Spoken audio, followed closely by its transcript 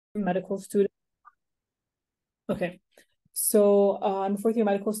medical student. Okay, so I'm a fourth year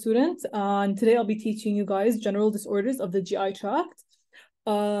medical student, and today I'll be teaching you guys general disorders of the GI tract.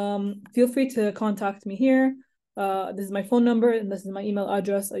 Feel free to contact me here. This is my phone number and this is my email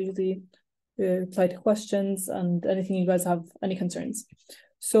address. I usually reply to questions and anything you guys have any concerns.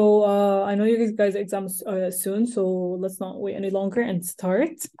 So I know you guys exams soon, so let's not wait any longer and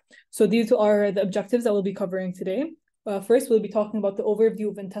start. So these are the objectives that we'll be covering today. First, we'll be talking about the overview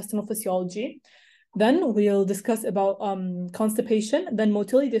of intestinal physiology. Then we'll discuss about constipation, then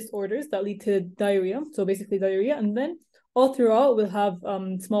motility disorders that lead to diarrhea, so basically diarrhea, and then all throughout we'll have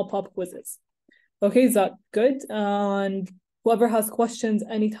small pop quizzes. Okay, is that good? And whoever has questions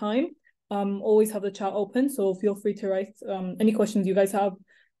anytime, always have the chat open, so feel free to write any questions you guys have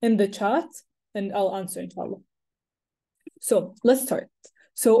in the chat, and I'll answer inshallah. So let's start.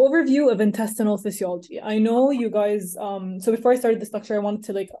 So overview of intestinal physiology. I know you guys, so before I started this lecture, I wanted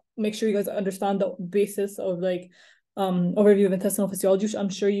to make sure you guys understand the basis of overview of intestinal physiology, which I'm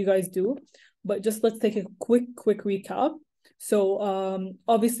sure you guys do, but just let's take a quick recap. So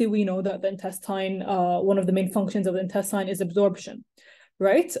obviously we know that the intestine, one of the main functions of the intestine is absorption,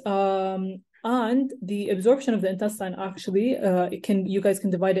 right? And the absorption of the intestine actually, you guys can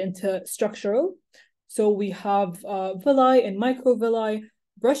divide it into structural. So we have villi and microvilli,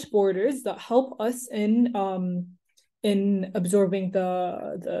 brush borders that help us in absorbing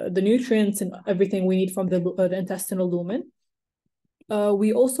the nutrients and everything we need from the intestinal lumen.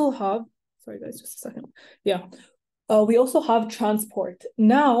 We also have, sorry guys, just a second. Yeah. We also have transport.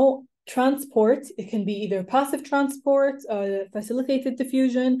 Now, transport, it can be either passive transport, facilitated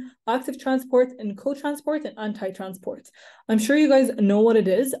diffusion, active transport, and co-transport, and anti-transport. I'm sure you guys know what it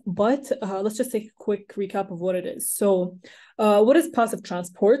is, but let's just take a quick recap of what it is. So what is passive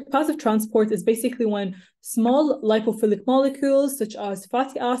transport? Passive transport is basically when small lipophilic molecules, such as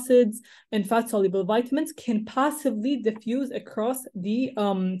fatty acids and fat-soluble vitamins, can passively diffuse across the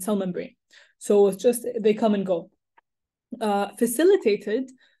cell membrane. So it's just, they come and go. Facilitated,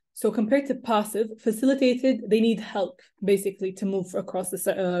 so compared to passive, facilitated, they need help basically to move across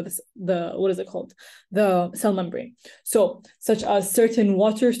the what is it called? The cell membrane. So such as certain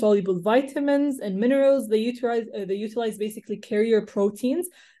water soluble vitamins and minerals, they utilize basically carrier proteins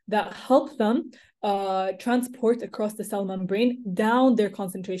that help them transport across the cell membrane down their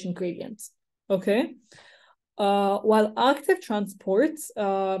concentration gradients. Okay. While active transport,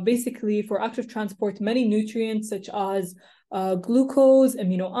 basically for active transport, many nutrients such as glucose,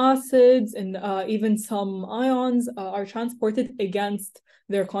 amino acids, and even some ions are transported against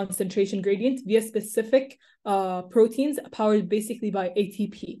their concentration gradient via specific proteins powered basically by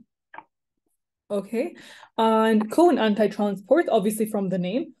ATP. Okay, and co and anti-transport, obviously from the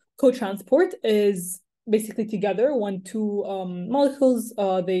name, co-transport is basically together when two molecules,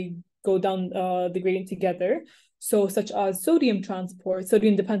 they go down the gradient together. So such as sodium transport,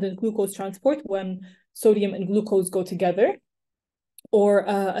 sodium-dependent glucose transport, when sodium and glucose go together, or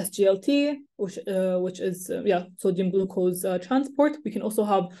SGLT, which is sodium glucose transport. We can also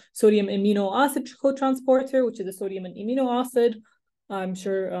have sodium amino acid co-transporter, which is a sodium and amino acid. I'm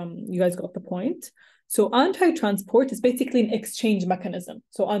sure you guys got the point. So anti-transport is basically an exchange mechanism.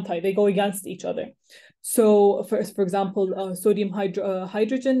 So they go against each other. So for example, sodium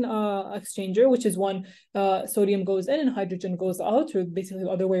hydrogen exchanger, which is when sodium goes in and hydrogen goes out, or basically the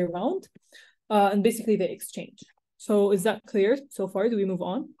other way around. And basically they exchange. So is that clear so far? Do we move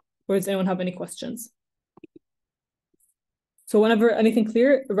on? Or does anyone have any questions? So whenever anything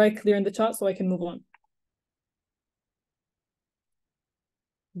clear, write clear in the chat so I can move on.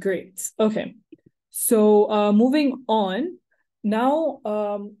 Great. Okay. So moving on now,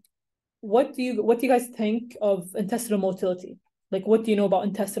 what do you guys think of intestinal motility? Like, what do you know about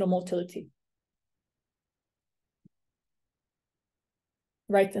intestinal motility?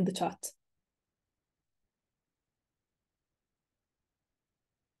 Write in the chat.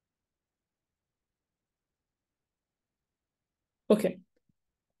 Okay.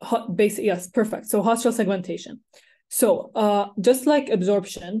 Yes, perfect. So hostile segmentation. So just like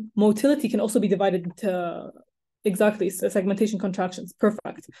absorption, motility can also be divided into exactly segmentation contractions.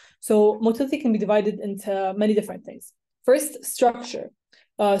 Perfect. So motility can be divided into many different things. First, structure.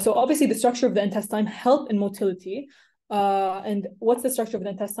 So obviously the structure of the intestine help in motility. And what's the structure of the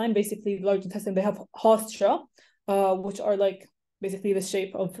intestine? Basically, the large intestine, they have haustra, which are like basically the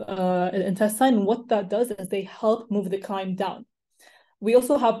shape of an intestine. And what that does is they help move the chyme down. We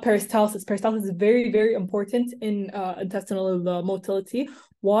also have peristalsis. Peristalsis is very, very important in intestinal motility.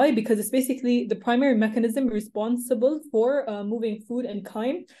 Why? Because it's basically the primary mechanism responsible for moving food and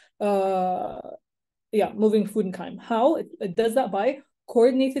chyme. Moving food and chyme. How? It does that by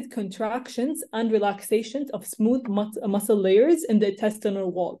coordinated contractions and relaxations of smooth muscle layers in the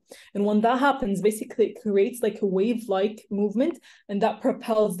intestinal wall. And when that happens, basically it creates like a wave-like movement, and that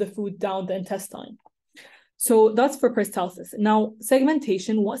propels the food down the intestine. So that's for peristalsis. Now,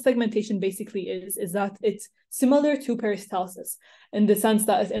 segmentation, what segmentation basically is that it's similar to peristalsis in the sense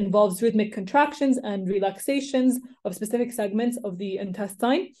that it involves rhythmic contractions and relaxations of specific segments of the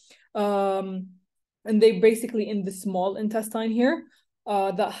intestine. And they basically in the small intestine here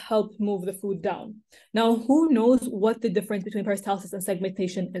that help move the food down. Now, who knows what the difference between peristalsis and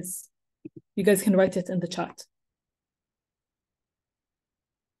segmentation is? You guys can write it in the chat.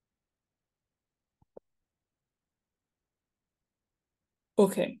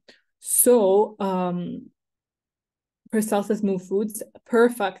 Okay, so peristalsis move foods.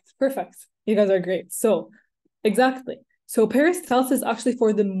 Perfect. You guys are great. So exactly. So peristalsis is actually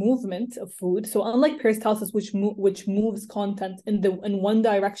for the movement of food. So unlike peristalsis, which moves content in one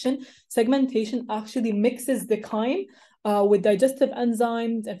direction, segmentation actually mixes the chyme with digestive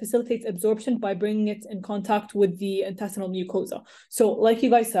enzymes and facilitates absorption by bringing it in contact with the intestinal mucosa. So like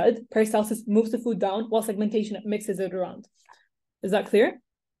you guys said, peristalsis moves the food down, while segmentation mixes it around. Is that clear?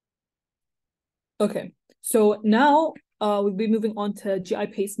 Okay, so now we'll be moving on to GI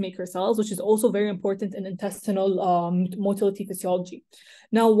pacemaker cells, which is also very important in intestinal motility physiology.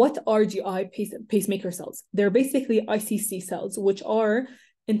 Now, what are GI pacemaker cells? They're basically ICC cells, which are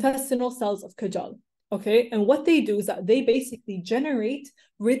intestinal cells of Cajal. Okay, and what they do is that they basically generate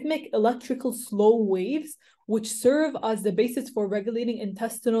rhythmic electrical slow waves, which serve as the basis for regulating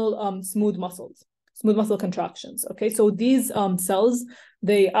intestinal smooth muscle contractions. Okay, so these cells,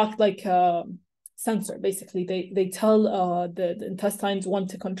 they act like sensor. Basically, they tell the intestines when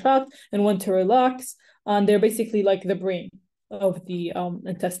to contract and when to relax, and they're basically like the brain of the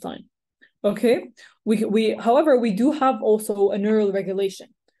intestine. Okay, however, we do have also a neural regulation,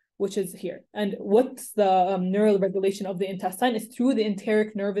 which is here. And what's the neural regulation of the intestine is through the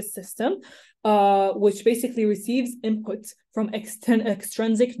enteric nervous system, which basically receives input from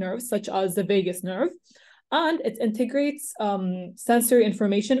extrinsic nerves, such as the vagus nerve, and it integrates sensory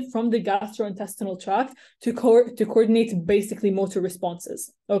information from the gastrointestinal tract to coordinate basically motor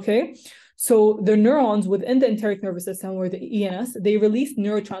responses, okay? So the neurons within the enteric nervous system, or the ENS, they release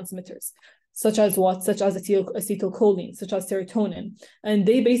neurotransmitters, such as what? Such as acetylcholine, such as serotonin. And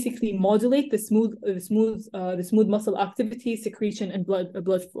they basically modulate the smooth muscle activity, secretion, and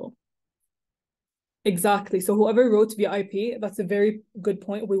blood flow. Exactly. So whoever wrote VIP, that's a very good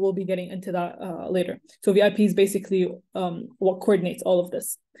point. We will be getting into that later. So VIP is basically what coordinates all of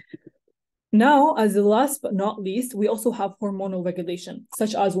this. Now, as the last but not least, we also have hormonal regulation,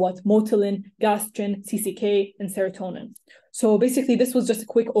 such as what? Motilin, gastrin, CCK, and serotonin. So basically, this was just a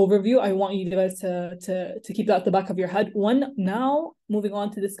quick overview. I want you guys to keep that at the back of your head. Now, moving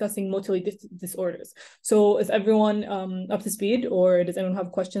on to discussing motility disorders. So is everyone up to speed, or does anyone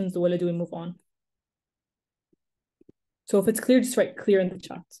have questions? Or do we move on? So if it's clear, just write clear in the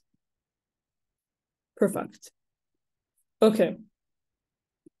chat. Perfect. Okay.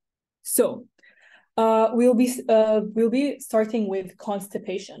 So we'll be starting with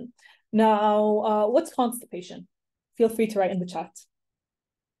constipation. Now, what's constipation? Feel free to write in the chat.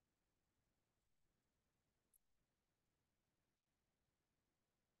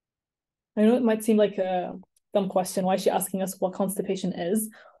 I know it might seem like a dumb question. Why is she asking us what constipation is?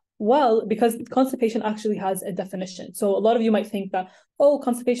 Well, because constipation actually has a definition. So a lot of you might think that, oh,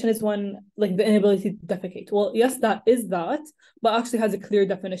 constipation is when, like, the inability to defecate. Well, yes, that is that, but actually has a clear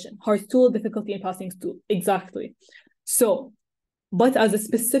definition. Hard stool, difficulty in passing stool. Exactly. So, but as a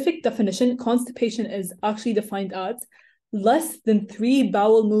specific definition, constipation is actually defined as less than 3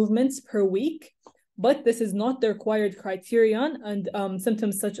 bowel movements per week, but this is not the required criterion, and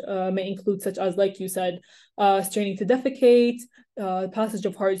symptoms such may include such as, like you said, straining to defecate, passage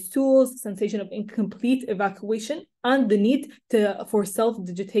of hard stools, sensation of incomplete evacuation, and the need for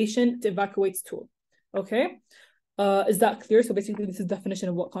self-digitation to evacuate stool. Okay, is that clear? So basically, this is the definition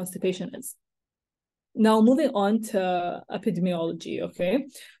of what constipation is. Now, moving on to epidemiology. Okay,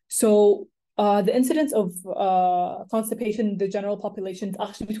 so the incidence of constipation in the general population is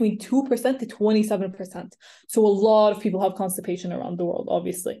actually between 2% to 27%. So a lot of people have constipation around the world,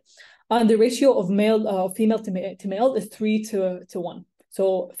 obviously. And the ratio of female to male is 3 to 1.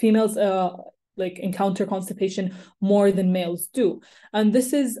 So females like encounter constipation more than males do. And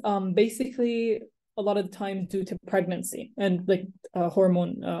this is basically a lot of the time due to pregnancy and like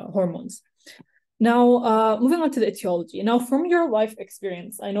hormones. Now, moving on to the etiology. Now, from your life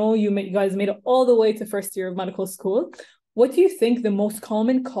experience, I know you guys made it all the way to first year of medical school. What do you think the most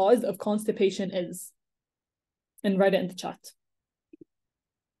common cause of constipation is? And write it in the chat.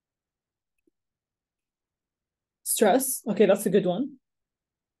 stress. Okay, that's a good one.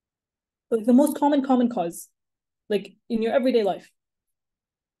 Like the most common cause, like in your everyday life.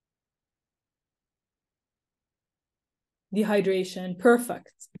 Dehydration.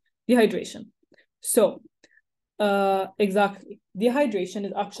 Perfect. Dehydration. So, exactly. Dehydration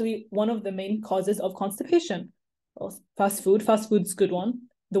is actually one of the main causes of constipation. Fast food. Fast food is a good one.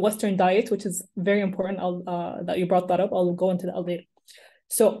 The Western diet, which is very important. That you brought that up. I'll go into that later.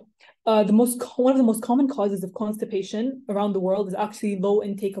 So, one of the most common causes of constipation around the world is actually low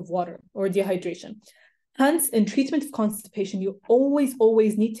intake of water or dehydration. Hence, in treatment of constipation, you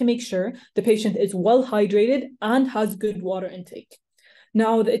always need to make sure the patient is well hydrated and has good water intake.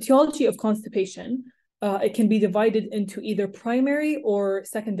 Now, the etiology of constipation, it can be divided into either primary or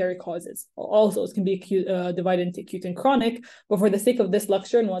secondary causes. Also, it can be divided into acute and chronic, but for the sake of this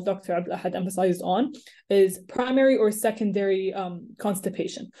lecture and what Dr. Abdullah had emphasized on is primary or secondary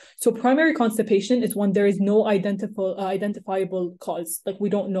constipation. So primary constipation is when there is no identifiable cause, like we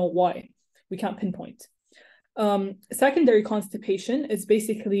don't know why, we can't pinpoint. Secondary constipation is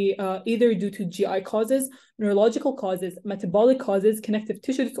basically either due to GI causes, neurological causes, metabolic causes, connective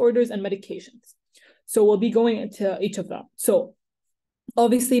tissue disorders, and medications. So we'll be going into each of that. So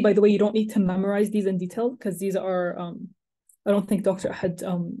obviously, by the way, you don't need to memorize these in detail because these are, I don't think Dr. had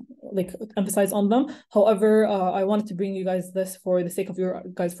like emphasized on them. However, I wanted to bring you guys this for the sake of your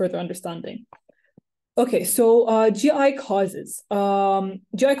guys' further understanding. Okay, so GI causes.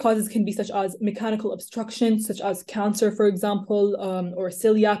 GI causes can be such as mechanical obstruction, such as cancer, for example, or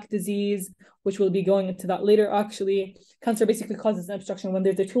celiac disease, which we'll be going into that later, actually. Cancer basically causes an obstruction when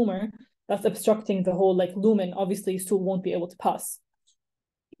there's a tumor that's obstructing the whole like lumen. Obviously, stool won't be able to pass.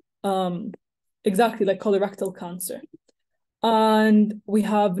 Exactly, like colorectal cancer. And we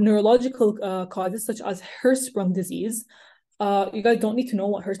have neurological causes, such as Hirschsprung disease. You guys don't need to know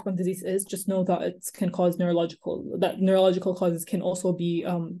what Hirschsprung disease is. Just know that it can cause neurological causes can also be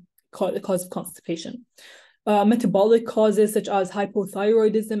cause of constipation. Metabolic causes such as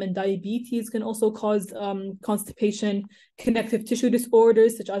hypothyroidism and diabetes can also cause constipation. Connective tissue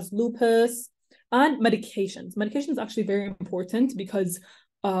disorders such as lupus, and medications. Medications is actually very important because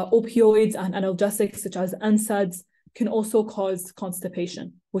opioids and analgesics such as NSAIDs can also cause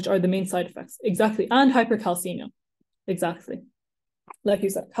constipation, which are the main side effects. Exactly, and hypercalcemia. Exactly. Like you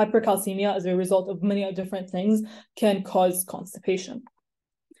said, hypercalcemia as a result of many different things can cause constipation.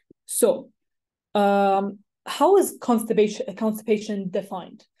 So, how is constipation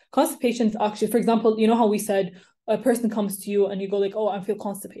defined? Constipation is actually, for example, you know how we said a person comes to you and you go like, oh, I feel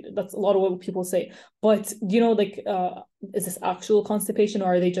constipated. That's a lot of what people say. But you know, like, is this actual constipation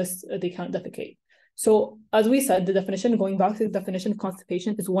or are they just, they can't defecate? So as we said, the definition, going back to the definition of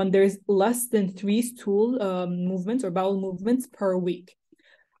constipation, is when there's less than 3 stool movements or bowel movements per week.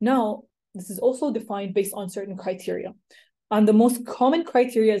 Now, this is also defined based on certain criteria. And the most common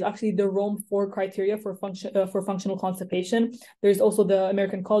criteria is actually the Rome 4 criteria for functional constipation. There's also the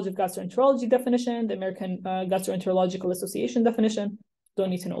American College of Gastroenterology definition, the American Gastroenterological Association definition. Don't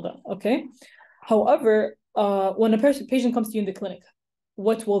need to know that, okay? However, when a patient comes to you in the clinic,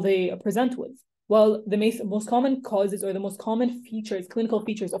 what will they present with? Well, the most common causes or the most common features, clinical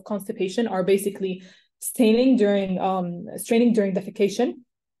features of constipation are basically straining during defecation,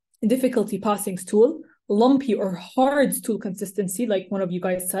 difficulty passing stool, lumpy or hard stool consistency, like one of you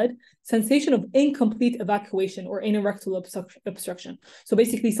guys said, sensation of incomplete evacuation or anorectal obstruction. So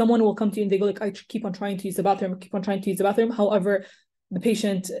basically someone will come to you and they go like, I keep on trying to use the bathroom. However, the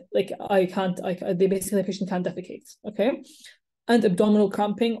patient, like, the patient can't defecate, okay? And abdominal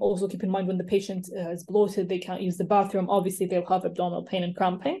cramping, also keep in mind when the patient is bloated, they can't use the bathroom. Obviously, they'll have abdominal pain and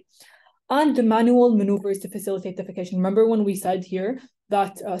cramping. And the manual maneuvers to facilitate defecation. Remember when we said here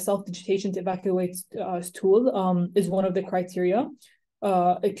that self-digitation to evacuate stool is one of the criteria.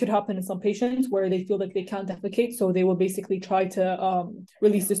 It could happen in some patients where they feel like they can't defecate, so they will basically try to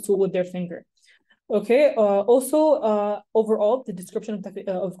release the stool with their finger. Okay, also, overall, the description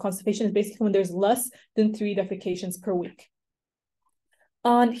of constipation is basically when there's less than 3 defecations per week.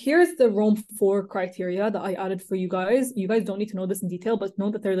 And here's the Rome 4 criteria that I added for you guys. You guys don't need to know this in detail, but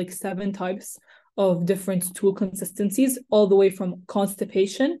know that there are like 7 types of different stool consistencies, all the way from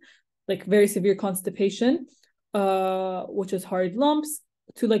constipation, like very severe constipation, which is hard lumps,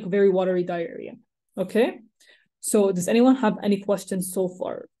 to like very watery diarrhea. Okay, so does anyone have any questions so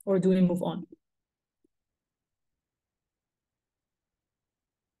far, or do we move on?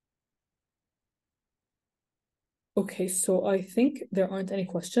 Okay, so I think there aren't any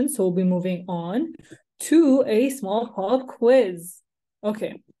questions, so we'll be moving on to a small pop quiz.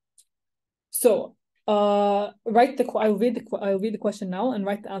 Okay, so I'll read the question now and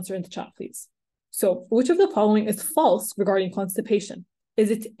write the answer in the chat, please. So which of the following is false regarding constipation? Is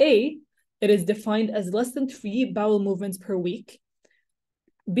it A, it is defined as less than 3 bowel movements per week?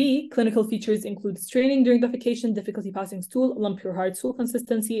 B, clinical features include straining during defecation, difficulty passing stool, lumpy or hard stool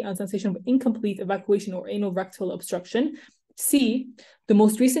consistency, and sensation of incomplete evacuation or anal rectal obstruction? C, the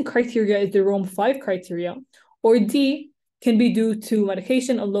most recent criteria is the Rome 5 criteria? Or D, can be due to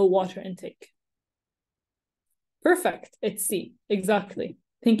medication and low water intake? Perfect, it's C, exactly.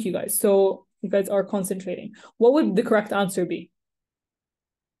 Thank you guys. So you guys are concentrating. What would the correct answer be?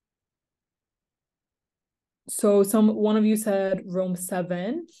 So one of you said Rome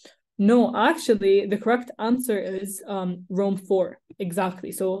 7. No, actually, the correct answer is Rome 4.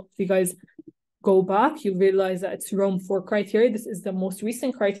 Exactly. So if you guys go back, you realize that it's Rome 4 criteria. This is the most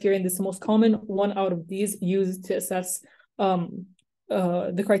recent criteria, and this is the most common one out of these used to assess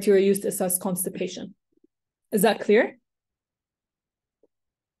the criteria used to assess constipation. Is that clear?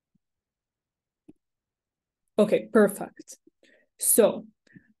 Okay, perfect. So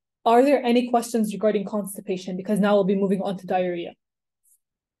are there any questions regarding constipation? Because now we'll be moving on to diarrhea.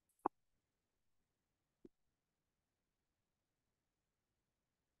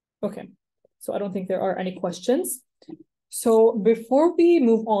 Okay, so I don't think there are any questions. So before we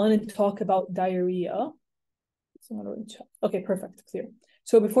move on and talk about diarrhea, okay, perfect, clear.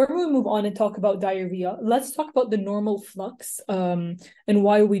 So before we move on and talk about diarrhea, let's talk about the normal flux and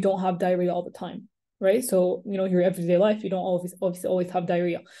why we don't have diarrhea all the time, right? So, your everyday life, you don't always have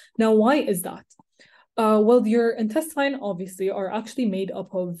diarrhea. Now, why is that? Well, your intestine obviously are actually made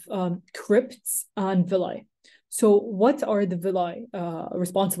up of crypts and villi. So what are the villi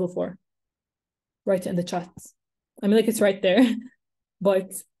responsible for? Write it in the chat. I mean, like, it's right there,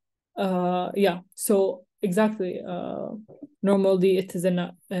 but yeah, so exactly, normally it is a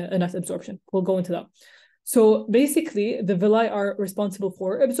net absorption. We'll go into that. So basically, the villi are responsible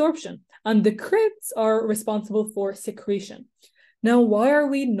for absorption, and the crypts are responsible for secretion. Now, why are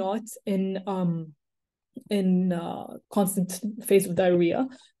we not in constant phase of diarrhea?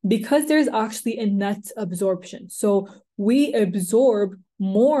 Because there's actually a net absorption. So we absorb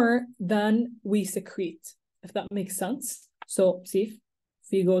more than we secrete, if that makes sense. So see,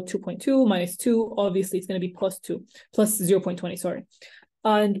 if we go 2.2 minus 2, obviously it's going to be plus 0.20, sorry.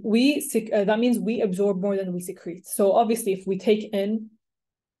 And that means we absorb more than we secrete. So obviously, if we take in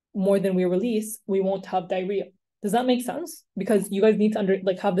more than we release, we won't have diarrhea. Does that make sense? Because you guys need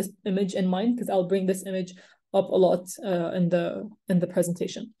to have this image in mind, because I'll bring this image up a lot in the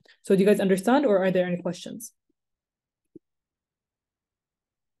presentation. So do you guys understand, or are there any questions?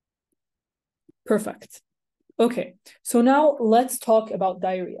 Perfect. Okay, so now let's talk about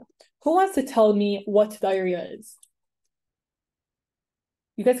diarrhea. Who wants to tell me what diarrhea is?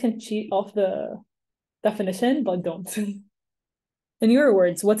 You guys can cheat off the definition, but don't. In your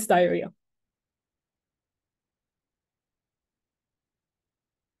words, what's diarrhea?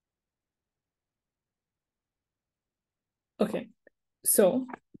 Okay, so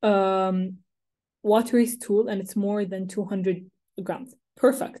watery stool, and it's more than 200 grams.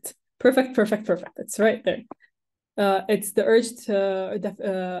 Perfect. It's right there. It's the urge to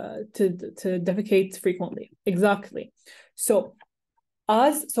defecate frequently. Exactly. So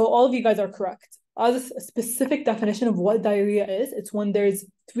all of you guys are correct. As a specific definition of what diarrhea is, it's when there's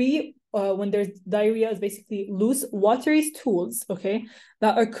diarrhea is basically loose watery stools, okay,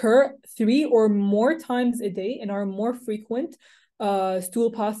 that occur 3 or more times a day and are more frequent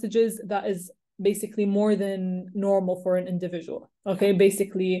stool passages that is basically more than normal for an individual. Okay,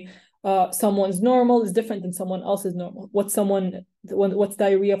 basically someone's normal is different than someone else's normal. What's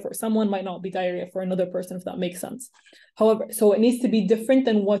diarrhea for someone might not be diarrhea for another person, if that makes sense. However, so it needs to be different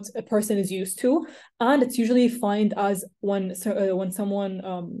than what a person is used to, and it's usually defined as when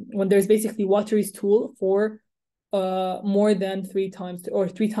there's basically watery stool for more than 3 times or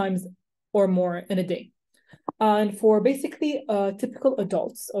 3 times or more in a day. And for basically typical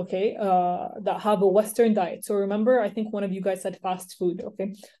adults, okay, that have a Western diet. So remember, I think one of you guys said fast food,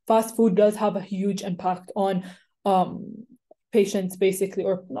 okay? Fast food does have a huge impact on patients, basically,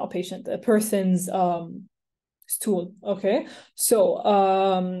 or not patient, a person's stool, okay?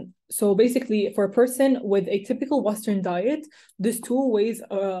 So basically, for a person with a typical Western diet, the stool weighs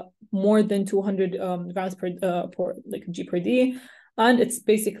more than 200 grams per G per D, and it's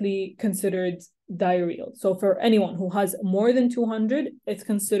basically considered diarrheal. So for anyone who has more than 200, it's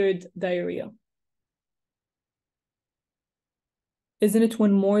considered diarrhea. Isn't it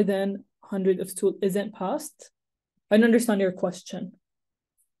when more than 100 of stool isn't passed? I don't understand your question.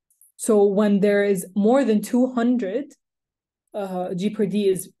 So when there is more than 200 G per D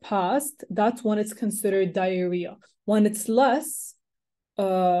is passed, that's when it's considered diarrhea. When it's less,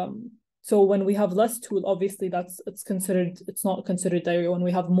 So when we have less stool, obviously it's not considered diarrhea. When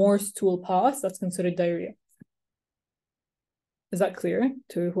we have more stool pass, that's considered diarrhea. Is that clear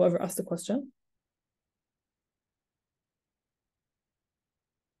to whoever asked the question?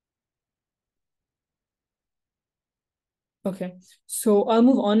 Okay, so I'll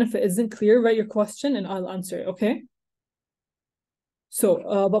move on. If it isn't clear, write your question and I'll answer it, okay?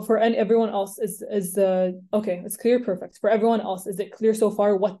 So, but for everyone else, okay, it's clear, perfect. For everyone else, is it clear so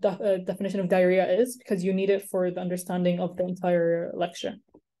far what the definition of diarrhea is? Because you need it for the understanding of the entire lecture.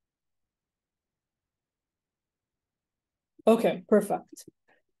 Okay, perfect.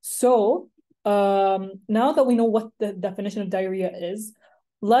 So, now that we know what the definition of diarrhea is,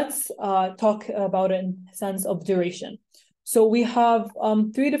 let's talk about it in sense of duration. So we have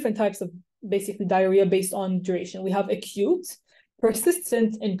three different types of basically diarrhea based on duration. We have acute,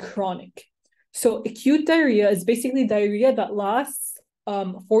 persistent, and chronic. So acute diarrhea is basically diarrhea that lasts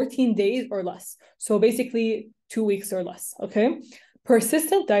 14 days or less. So basically 2 weeks or less, okay?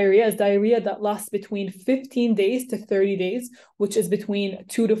 Persistent diarrhea is diarrhea that lasts between 15 days to 30 days, which is between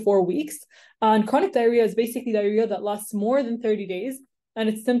 2 to 4 weeks. And chronic diarrhea is basically diarrhea that lasts more than 30 days, and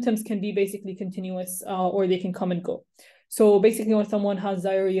its symptoms can be basically continuous or they can come and go. So basically when someone has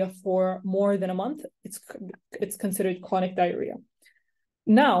diarrhea for more than a month, it's considered chronic diarrhea.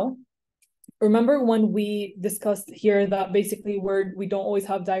 Now, remember when we discussed here that basically we don't always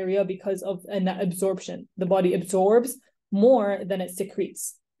have diarrhea because of a net absorption. The body absorbs more than it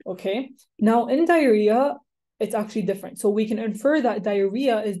secretes, okay? Now in diarrhea, it's actually different. So we can infer that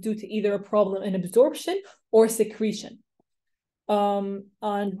diarrhea is due to either a problem in absorption or secretion.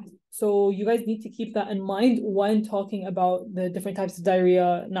 And so you guys need to keep that in mind when talking about the different types of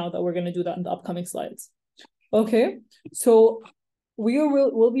diarrhea now that we're going to do that in the upcoming slides. Okay, so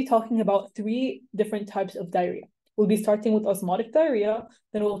we'll be talking about 3 different types of diarrhea. We'll be starting with osmotic diarrhea,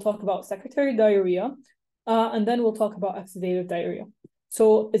 then we'll talk about secretory diarrhea, and then we'll talk about exudative diarrhea.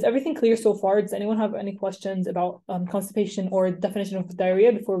 So is everything clear so far? Does anyone have any questions about constipation or definition of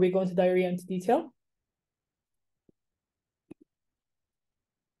diarrhea before we go into diarrhea into detail?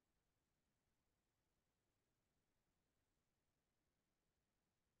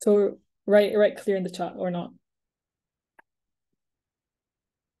 So write clear in the chat or not.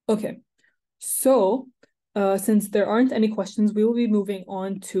 Okay, so since there aren't any questions, we will be moving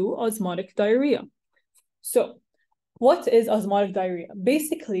on to osmotic diarrhea. So what is osmotic diarrhea?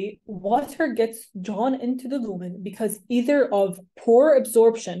 Basically, water gets drawn into the lumen because either of poor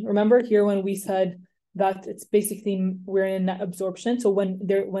absorption. Remember here when we said that it's basically we're in net absorption. So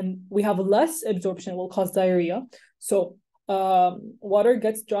when we have less absorption, it will cause diarrhea. So water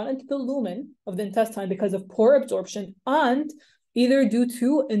gets drawn into the lumen of the intestine because of poor absorption and either due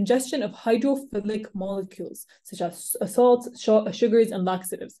to ingestion of hydrophilic molecules, such as salts, sugars, and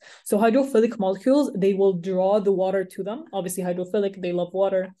laxatives. So hydrophilic molecules, they will draw the water to them. Obviously, hydrophilic, they love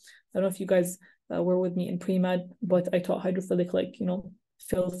water. I don't know if you guys were with me in pre-med, but I taught hydrophilic, like,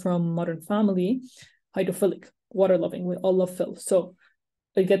 Phil from Modern Family. Hydrophilic, water-loving, we all love Phil. So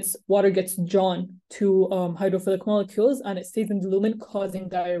water gets drawn to hydrophilic molecules and it stays in the lumen, causing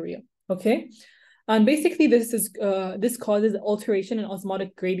diarrhea, okay? And basically, this causes alteration in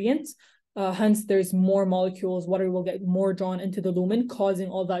osmotic gradient. Hence, there's more molecules. Water will get more drawn into the lumen, causing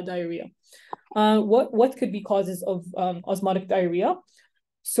all that diarrhea. What could be causes of osmotic diarrhea?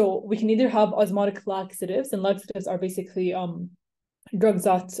 So we can either have osmotic laxatives, and laxatives are basically drugs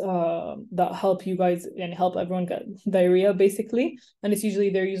that help you guys and help everyone get diarrhea basically, and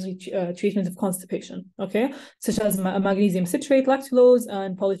they're usually treatment of constipation, okay, such as magnesium citrate, lactulose,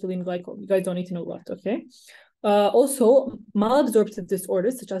 and polyethylene glycol. You guys don't need to know that, okay. Also malabsorptive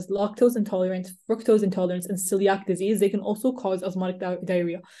disorders such as lactose intolerance, fructose intolerance, and celiac disease, they can also cause osmotic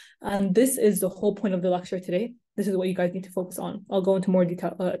diarrhea, and this is the whole point of the lecture today. This is what you guys need to focus on. I'll go into more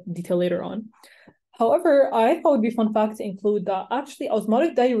detail later on. However, I thought it would be a fun fact to include that actually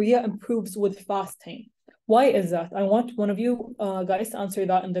osmotic diarrhea improves with fasting. Why is that? I want one of you guys to answer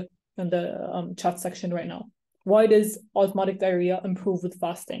that in the chat section right now. Why does osmotic diarrhea improve with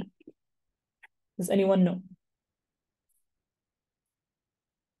fasting? Does anyone know?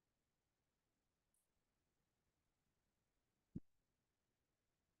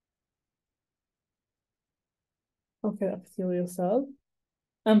 Okay, epithelial cell.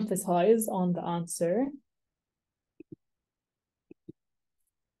 Emphasize on the answer.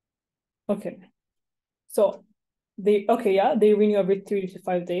 Okay. So they renew every 3 to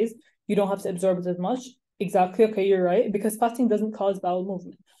 5 days. You don't have to absorb it as much. Exactly. Okay, you're right. Because fasting doesn't cause bowel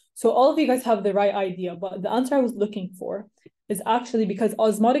movement. So all of you guys have the right idea, but the answer I was looking for is actually because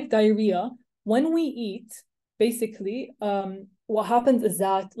osmotic diarrhea, when we eat, basically, what happens is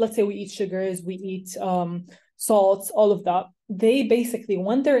that, let's say we eat sugars, we eat salts, all of that. They basically,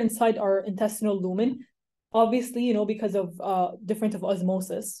 when they're inside our intestinal lumen, obviously, you know, because of different of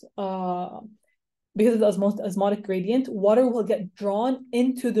osmosis, because of the osmotic gradient, water will get drawn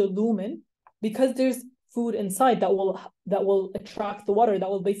into the lumen because there's food inside that will attract the water, that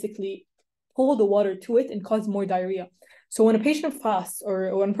will basically pull the water to it and cause more diarrhea. So when a patient fasts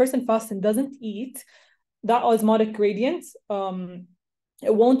or when a person fasts and doesn't eat, that osmotic gradient,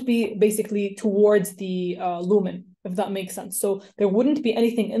 it won't be basically towards the lumen, if that makes sense. So there wouldn't be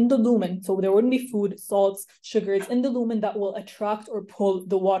anything in the lumen. So there wouldn't be food, salts, sugars in the lumen that will attract or pull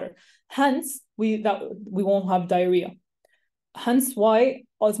the water. Hence, we won't have diarrhea. Hence why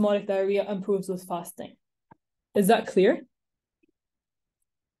osmotic diarrhea improves with fasting. Is that clear?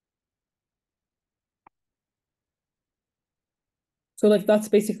 So like that's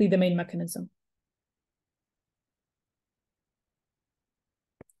basically the main mechanism.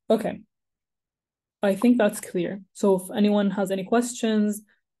 Okay. I think that's clear. So if anyone has any questions,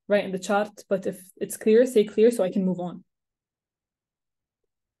 write in the chat. But if it's clear, say clear so I can move on.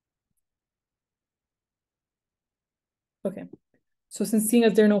 Okay. So since seeing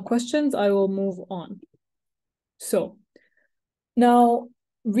as there are no questions, I will move on. So now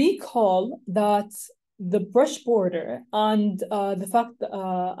recall that the brush border and the fact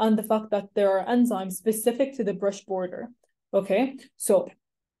that there are enzymes specific to the brush border. Okay. So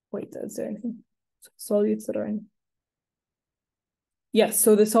wait, is there anything? Solutes that are in. Yes,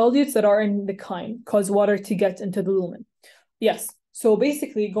 so the solutes that are in the chyme cause water to get into the lumen. Yes, so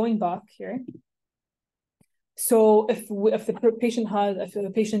basically going back here. So if the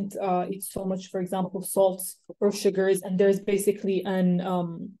patient eats so much, for example, salts or sugars, and there's basically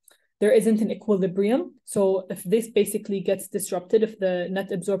there isn't an equilibrium. So if this basically gets disrupted, if the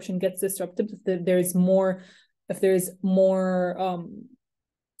net absorption gets disrupted, if there's more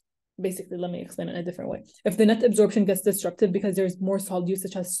basically, let me explain it in a different way. If the net absorption gets disrupted because there's more solutes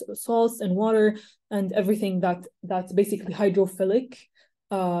such as salts and water and everything that's basically hydrophilic,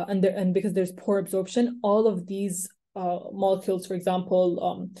 and because there's poor absorption, all of these molecules, for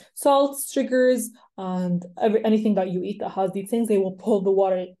example, salts, sugars, and anything that you eat that has these things, they will pull the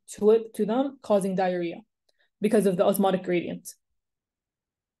water to them, causing diarrhea because of the osmotic gradient.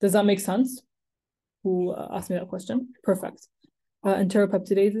 Does that make sense? Who asked me that question? Perfect.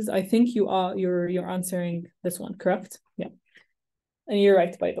 Enteropeptidases, I think you're answering this one, correct? Yeah. And you're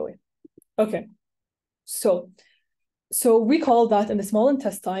right, by the way. Okay. So recall that in the small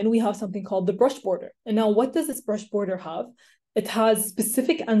intestine, we have something called the brush border. And now what does this brush border have? It has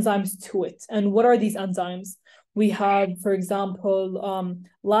specific enzymes to it. And what are these enzymes? We have, for example,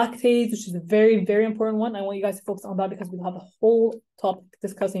 lactase, which is a very, very important one. I want you guys to focus on that because we'll have a whole topic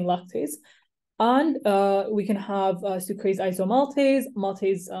discussing lactase. And we can have sucrase isomaltase,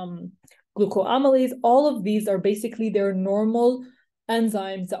 maltase glucoamylase. All of these are basically their normal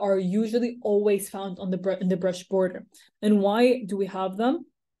enzymes that are usually always found on in the brush border. And why do we have them?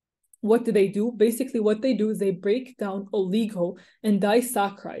 What do they do? Basically, what they do is they break down oligo and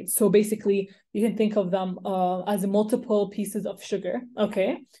disaccharides. So basically, you can think of them as multiple pieces of sugar.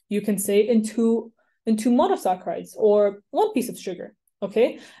 Okay, you can say into monosaccharides or one piece of sugar.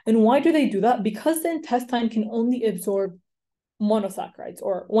 Okay, and why do they do that? Because the intestine can only absorb monosaccharides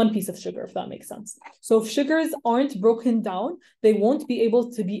or one piece of sugar, if that makes sense. So if sugars aren't broken down, they won't be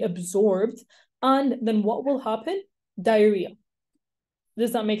able to be absorbed. And then what will happen? Diarrhea.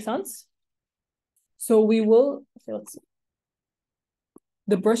 Does that make sense? So we will, okay, let's see.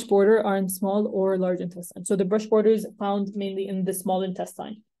 The brush border are in small or large intestine. So the brush border is found mainly in the small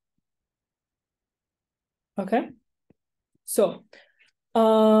intestine. Okay. So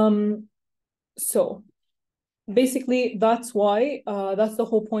basically that's why that's the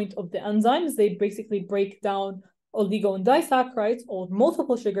whole point of the enzymes. They basically break down oligo and disaccharides or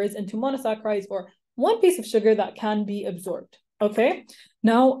multiple sugars into monosaccharides or one piece of sugar that can be absorbed. Okay,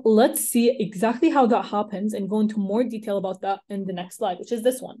 now let's see exactly how that happens and go into more detail about that in the next slide, which is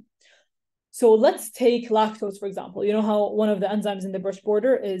this one. So let's take lactose, for example. You know how one of the enzymes in the brush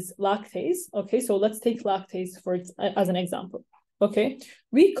border is lactase. Okay, so let's take lactase as an example. Okay,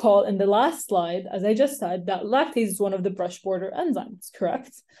 recall in the last slide, as I just said, that lactase is one of the brush border enzymes,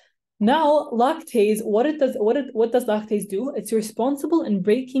 correct? Now, lactase, what does lactase do? It's responsible in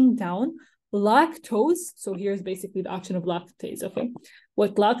breaking down lactose. So here's basically the action of lactase, okay?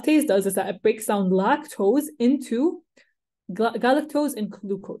 What lactase does is that it breaks down lactose into galactose and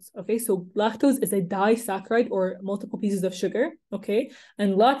glucose. Okay, so lactose is a disaccharide or multiple pieces of sugar. Okay,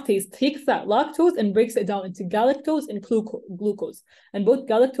 and lactase takes that lactose and breaks it down into galactose and glucose. And both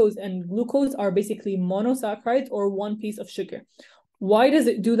galactose and glucose are basically monosaccharides or one piece of sugar. Why does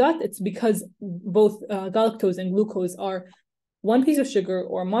it do that? It's because both galactose and glucose are one piece of sugar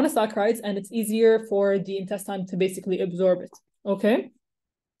or monosaccharides, and it's easier for the intestine to basically absorb it. Okay.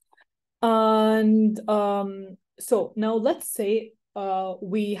 And so now let's say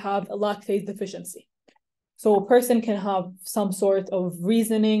we have a lactase deficiency. So a person can have some sort of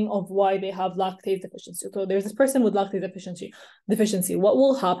reasoning of why they have lactase deficiency. So there's this person with lactase deficiency. What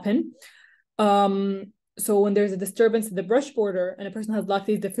will happen? So when there's a disturbance in the brush border and a person has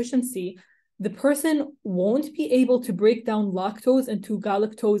lactase deficiency, the person won't be able to break down lactose into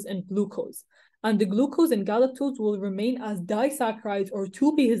galactose and glucose. And the glucose and galactose will remain as disaccharides or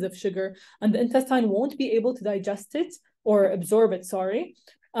two pieces of sugar, and the intestine won't be able to digest it or absorb it,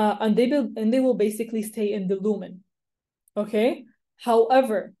 and they will basically stay in the lumen. Okay.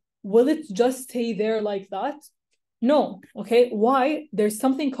 However, will it just stay there like that? No. Okay. Why? There's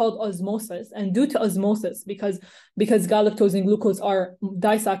something called osmosis, and due to osmosis, because galactose and glucose are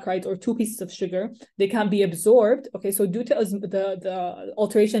disaccharides or two pieces of sugar, they can be absorbed. Okay. So due to the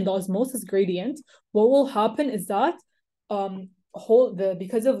alteration, the osmosis gradient, what will happen is that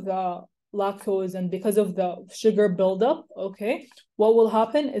because of the lactose and because of the sugar buildup, okay, what will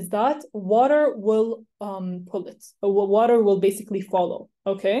happen is that water will pull it. Water will basically follow.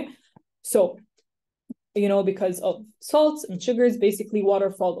 Okay. So because of salts and sugars, basically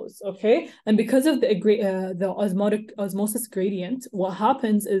water follows, okay? And because of the osmosis gradient, what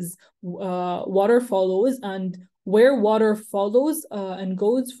happens is water follows, and where water follows and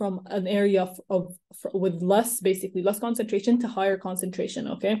goes from an area with less concentration to higher concentration,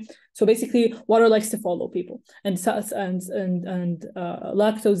 okay? So basically, water likes to follow people, and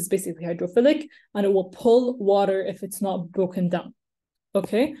lactose is basically hydrophilic, and it will pull water if it's not broken down.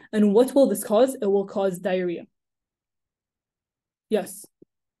 Okay, and what will this cause? It will cause diarrhea. Yes,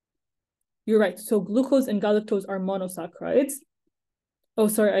 you're right. So glucose and galactose are monosaccharides. Oh,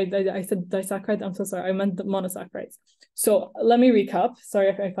 sorry, I said disaccharides. I'm so sorry. I meant the monosaccharides. So let me recap. Sorry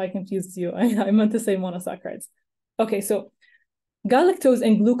if I confused you. I meant to say monosaccharides. Okay, so galactose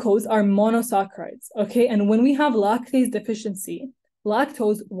and glucose are monosaccharides. Okay, and when we have lactase deficiency,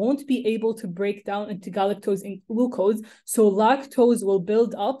 lactose won't be able to break down into galactose and glucose, so lactose will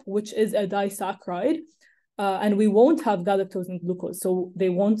build up, which is a disaccharide, and we won't have galactose and glucose, so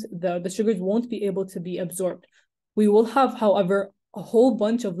the sugars won't be able to be absorbed. We will have, however, a whole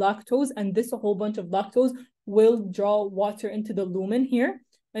bunch of lactose, and this whole bunch of lactose will draw water into the lumen here,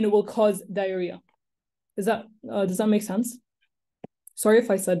 and it will cause diarrhea. Does that make sense? Sorry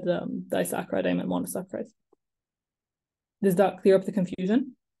if I said disaccharide, I meant monosaccharide. Does that clear up the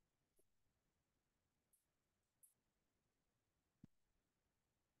confusion?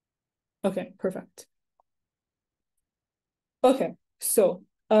 Okay, perfect. Okay, so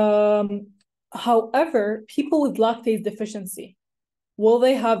however, people with lactase deficiency, will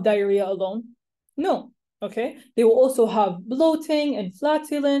they have diarrhea alone? No. Okay, they will also have bloating and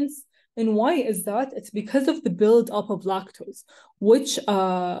flatulence. And why is that? It's because of the buildup of lactose, which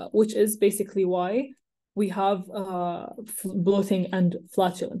is basically why we have bloating and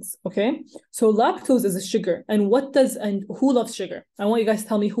flatulence. Okay, so lactose is a sugar, and who loves sugar? I want you guys to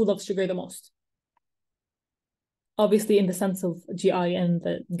tell me who loves sugar the most. Obviously, in the sense of GI and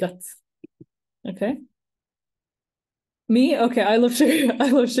the gut. Okay, me? Okay, I love sugar. I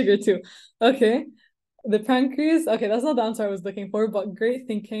love sugar too. Okay, the pancreas. Okay, that's not the answer I was looking for, but great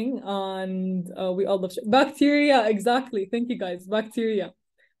thinking. And we all love sugar. Bacteria, exactly. Thank you guys. Bacteria,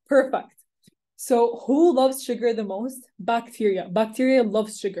 perfect. So who loves sugar the most? Bacteria. Bacteria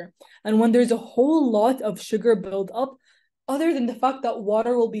loves sugar. And when there's a whole lot of sugar buildup, other than the fact that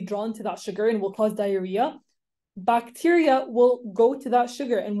water will be drawn to that sugar and will cause diarrhea, bacteria will go to that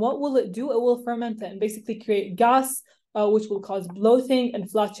sugar. And what will it do? It will ferment it and basically create gas, which will cause bloating and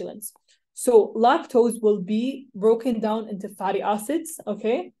flatulence. So lactose will be broken down into fatty acids,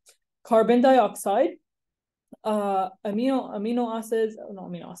 okay? Carbon dioxide, amino acids,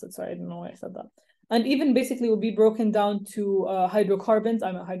 sorry, I don't know why I said that. And even basically will be broken down to hydrocarbons,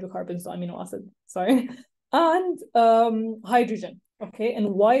 hydrocarbons, amino acid, sorry, and hydrogen, okay?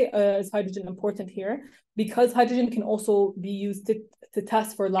 And why is hydrogen important here? Because hydrogen can also be used to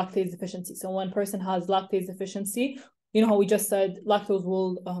test for lactase deficiency. So when a person has lactase deficiency, you know how we just said lactose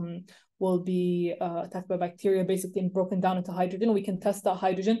will be attacked by bacteria basically and broken down into hydrogen. We can test that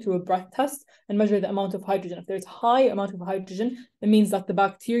hydrogen through a breath test and measure the amount of hydrogen. If there's high amount of hydrogen, it means that the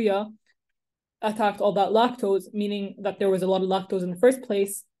bacteria attacked all that lactose, meaning that there was a lot of lactose in the first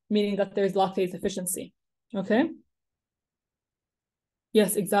place, meaning that there's lactase deficiency. Okay?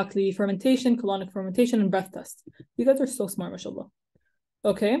 Yes, exactly. Fermentation, colonic fermentation, and breath test. You guys are so smart, mashallah.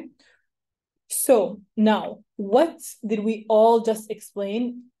 Okay? So now, what did we all just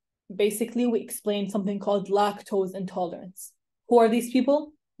explain? Basically, we explained something called lactose intolerance. Who are these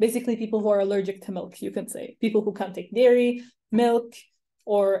people? Basically, people who are allergic to milk, you can say. People who can't take dairy, milk,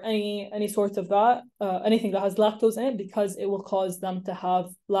 or any sort of that, anything that has lactose in it, because it will cause them to have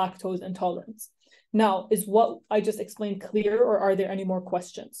lactose intolerance. Now, is what I just explained clear, or are there any more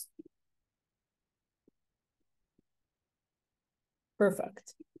questions?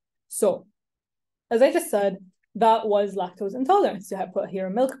 Perfect. So, as I just said, that was lactose intolerance. I have put here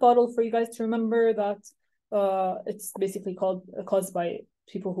a milk bottle for you guys to remember that it's basically caused by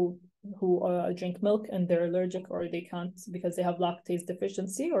people who drink milk and they're allergic or they can't because they have lactase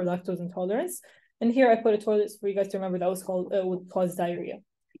deficiency or lactose intolerance. And here I put a toilet for you guys to remember that would cause diarrhea.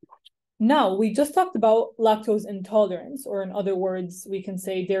 Now, we just talked about lactose intolerance, or in other words, we can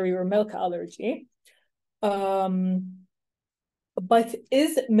say dairy or milk allergy. But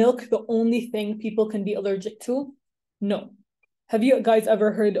is milk the only thing people can be allergic to? No. Have you guys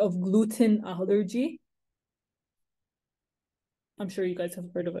ever heard of gluten allergy? I'm sure you guys have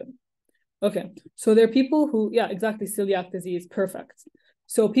heard of it. Okay, so there are people who, yeah, exactly, celiac disease, perfect.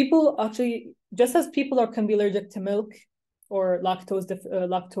 So people actually, just as people can be allergic to milk or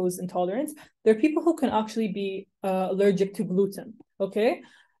lactose intolerance, there are people who can actually be allergic to gluten, okay?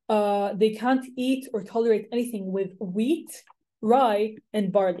 They can't eat or tolerate anything with wheat, rye,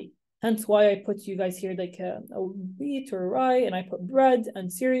 and barley. Hence why I put you guys here like a wheat or rye, and I put bread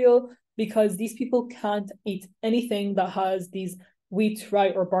and cereal, because these people can't eat anything that has these wheat, rye,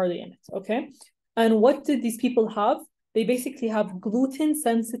 or barley in it, okay? And what did these people have? They basically have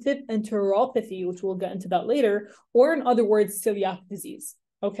gluten-sensitive enteropathy, which we'll get into that later, or in other words, celiac disease,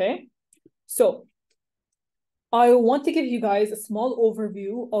 okay? So I want to give you guys a small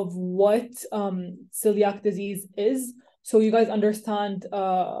overview of what celiac disease is, so you guys understand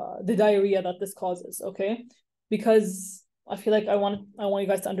the diarrhea that this causes, okay? Because I feel like I want you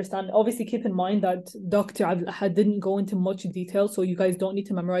guys to understand. Obviously, keep in mind that Dr. Abdul didn't go into much detail, so you guys don't need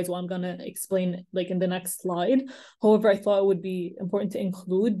to memorize what I'm gonna explain like in the next slide. However, I thought it would be important to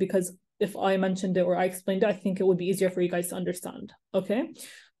include, because if I mentioned it or I explained it, I think it would be easier for you guys to understand, okay?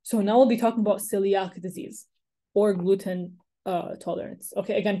 So now we'll be talking about celiac disease or gluten tolerance.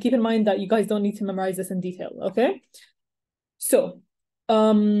 Okay, again, keep in mind that you guys don't need to memorize this in detail, okay? So,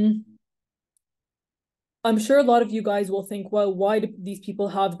 I'm sure a lot of you guys will think, well, why do these people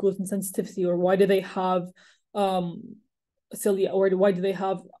have gluten sensitivity, or why do they have celiac, or why do they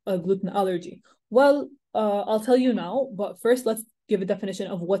have a gluten allergy? Well, I'll tell you now, but first let's give a definition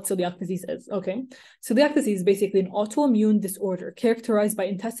of what celiac disease is, okay? Celiac disease is basically an autoimmune disorder characterized by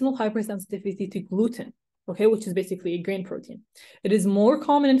intestinal hypersensitivity to gluten, okay, which is basically a grain protein. It is more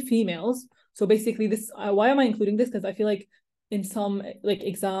common in females. So basically this, why am I including this? Because I feel like in some like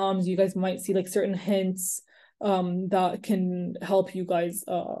exams, you guys might see like certain hints that can help you guys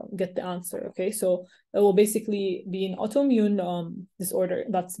get the answer, okay? So it will basically be an autoimmune disorder.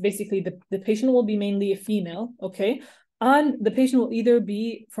 That's basically the patient will be mainly a female, okay? And the patient will either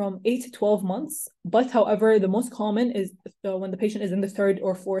be from 8 to 12 months, but however, the most common is when the patient is in the 3rd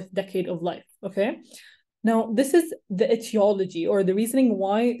or 4th decade of life, okay? Now, this is the etiology or the reasoning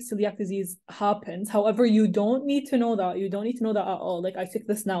why celiac disease happens. However, you don't need to know that. You don't need to know that at all. Like I took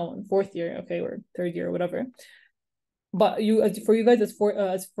this now in 4th year, okay, or 3rd year or whatever. But for you guys as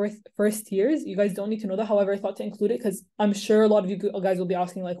first years, you guys don't need to know that. However, I thought to include it because I'm sure a lot of you guys will be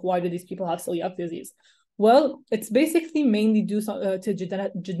asking like, why do these people have celiac disease? Well, it's basically mainly due to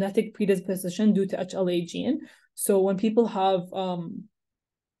genetic predisposition due to HLA gene. So when people have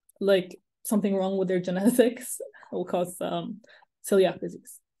like something wrong with their genetics, it will cause celiac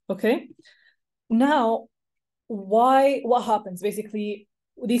disease, okay? Now, what happens? Basically,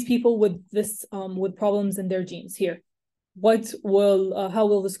 these people with this, with problems in their genes here, how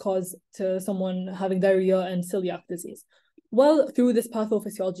will this cause to someone having diarrhea and celiac disease? Well, through this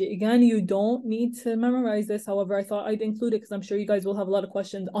pathophysiology. Again, you don't need to memorize this. However, I thought I'd include it because I'm sure you guys will have a lot of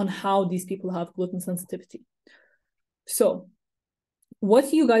questions on how these people have gluten sensitivity. So,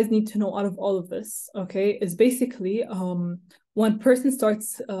 what you guys need to know out of all of this, okay, is basically when a person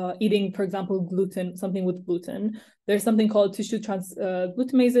starts eating, for example, gluten, something with gluten, there's something called tissue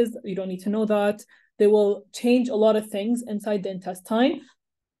transglutamases. You don't need to know that. They will change a lot of things inside the intestine,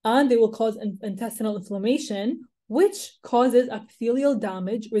 and they will cause intestinal inflammation, which causes epithelial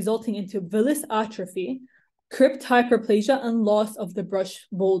damage, resulting into villus atrophy crypt hyperplasia, and loss of the brush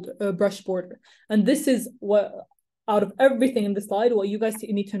border. And this is what, out of everything in the slide, what you guys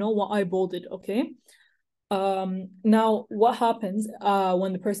need to know, what I bolded, okay? Now, what happens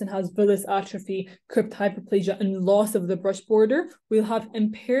when the person has villus atrophy, crypt hyperplasia, and loss of the brush border? We'll have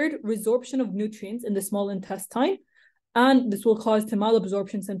impaired resorption of nutrients in the small intestine, and this will cause to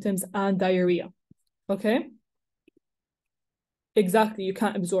malabsorption symptoms and diarrhea, okay? Exactly, you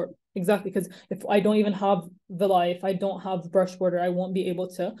can't absorb. Exactly, because if I don't even have villi, if I don't have brush border, I won't be able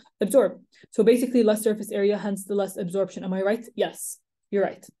to absorb. So basically less surface area, hence the less absorption. Am I right? Yes, you're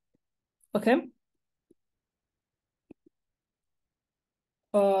right. Okay.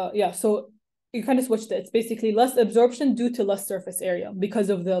 Yeah, so you kind of switched it. It's basically less absorption due to less surface area because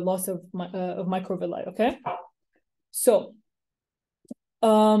of the loss of microvilli, okay? So,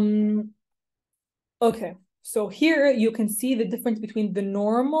 okay. So here you can see the difference between the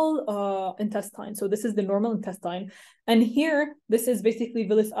normal intestine. So this is the normal intestine. And here, this is basically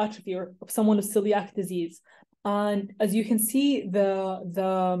villus atrophy, or someone with celiac disease. And as you can see,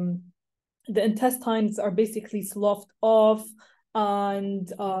 the intestines are basically sloughed off, and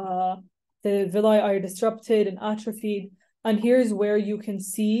the villi are disrupted and atrophied. And here's where you can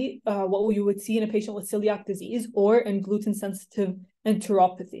see what you would see in a patient with celiac disease or in gluten-sensitive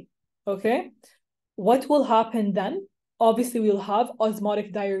enteropathy, okay? What will happen then? Obviously, we'll have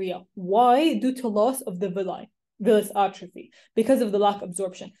osmotic diarrhea. Why? Due to loss of the villi, villus atrophy, because of the lack of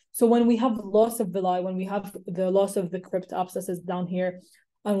absorption. So when we have loss of villi, when we have the loss of the crypt abscesses down here,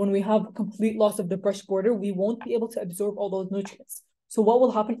 and when we have complete loss of the brush border, we won't be able to absorb all those nutrients. So what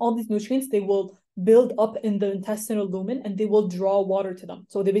will happen? All these nutrients, they will build up in the intestinal lumen and they will draw water to them.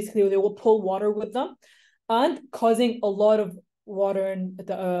 So they will pull water with them, and causing a lot of water and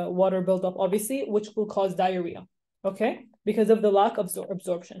water buildup, obviously, which will cause diarrhea, okay? Because of the lack of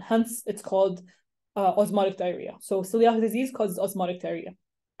absorption. Hence, it's called osmotic diarrhea. So celiac disease causes osmotic diarrhea.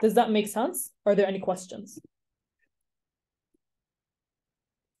 Does that make sense? Are there any questions?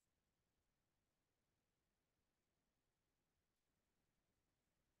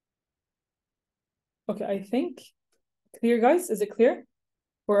 Okay, I think clear, guys. Is it clear?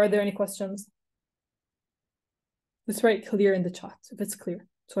 Or are there any questions? Let's write clear in the chat if it's clear,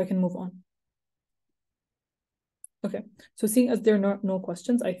 so I can move on. Okay, so seeing as there are no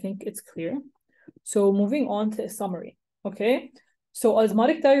questions, I think it's clear. So moving on to a summary, okay? So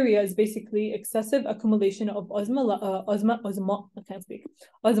osmotic diarrhea is basically excessive accumulation of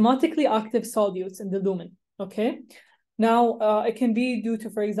osmotically active solutes in the lumen, okay? Now, it can be due to,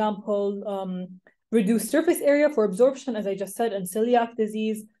 for example, reduced surface area for absorption, as I just said, in celiac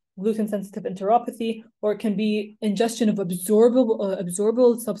disease, gluten-sensitive enteropathy, or it can be ingestion of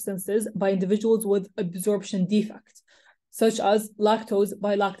absorbable substances by individuals with absorption defect, such as lactose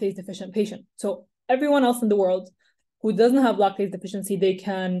by lactase deficient patient. So everyone else in the world who doesn't have lactase deficiency,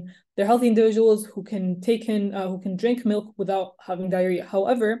 they're healthy individuals who can drink milk without having diarrhea.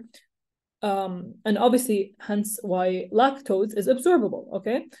 However, and obviously, hence why lactose is absorbable,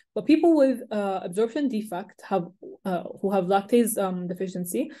 okay? But people with absorption defect who have lactase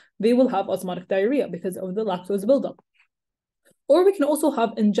deficiency, they will have osmotic diarrhea because of the lactose buildup. Or we can also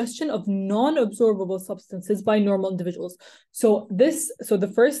have ingestion of non-absorbable substances by normal individuals. So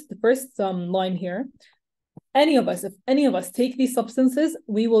the first line here, if any of us take these substances,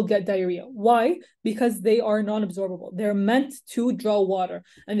 we will get diarrhea. Why? Because they are non-absorbable. They're meant to draw water,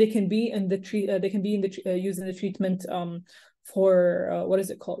 and they can be in the used in the treatment for what is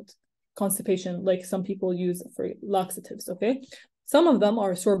it called? Constipation, like some people use for laxatives. Okay, some of them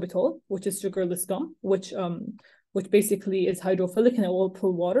are sorbitol, which is sugarless gum, which basically is hydrophilic and it will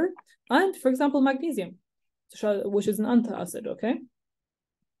pull water, and for example, magnesium, which is an antacid. Okay.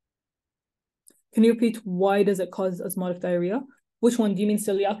 Can you repeat, why does it cause osmotic diarrhea? Which one? Do you mean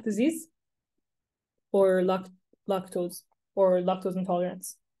celiac disease or lactose or lactose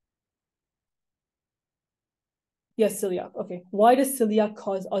intolerance? Yes, celiac. Okay. Why does celiac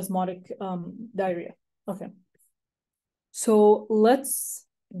cause osmotic diarrhea? Okay. So let's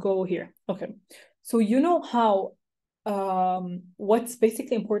go here. Okay. So you know how what's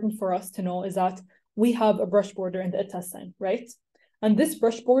basically important for us to know is that we have a brush border in the intestine, right? And this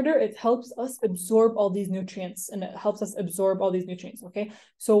brush border, it helps us absorb all these nutrients, okay?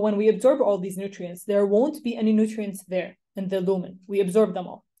 So when we absorb all these nutrients, there won't be any nutrients there in the lumen. We absorb them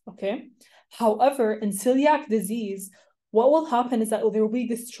all, okay? However, in celiac disease, what will happen is that there will be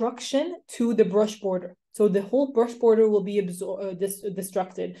destruction to the brush border. So the whole brush border will be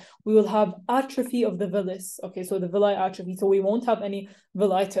destructed. We will have atrophy of the villus, okay? So the villi atrophy, so we won't have any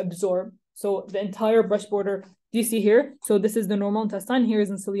villi to absorb. So the entire brush border, do you see here? So this is the normal intestine, here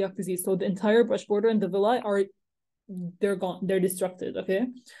is in celiac disease. So the entire brush border and the villi they're gone, they're destructed, okay?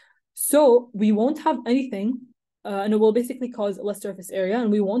 So we won't have anything, and it will basically cause less surface area,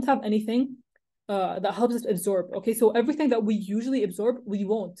 and we won't have anything that helps us absorb, okay? So everything that we usually absorb, we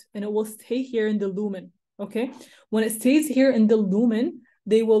won't, and it will stay here in the lumen, okay? When it stays here in the lumen,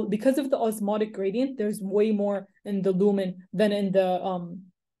 they will, because of the osmotic gradient, there's way more in the lumen than in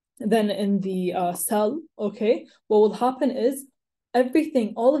the cell, okay? What will happen is everything,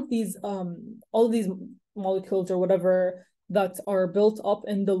 all of these molecules or whatever that are built up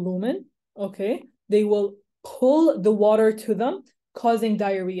in the lumen, okay, they will pull the water to them, causing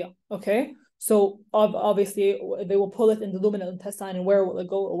diarrhea, okay? So obviously they will pull it in the luminal intestine, and where will it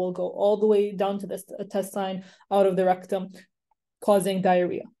go? It will go all the way down to the intestine, out of the rectum, causing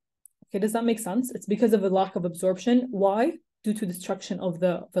diarrhea. Okay, does that make sense? It's because of a lack of absorption. Why? Due to destruction of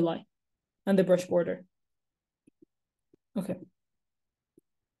the villi and the brush border. Okay.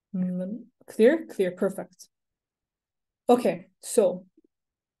 Clear? Clear, perfect. Okay, so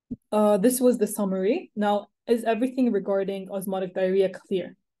this was the summary. Now, is everything regarding osmotic diarrhea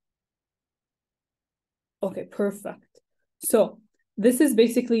clear? Okay, perfect. So this is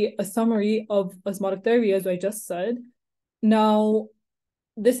basically a summary of osmotic diarrhea, as I just said. Now,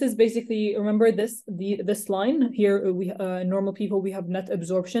 this is basically, remember this line here, we normal people, we have net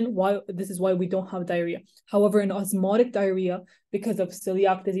absorption. This is why we don't have diarrhea. However, in osmotic diarrhea, because of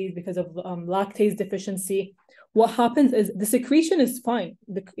celiac disease, because of lactase deficiency, what happens is the secretion is fine.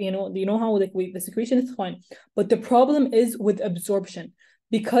 You know how the secretion is fine, but the problem is with absorption.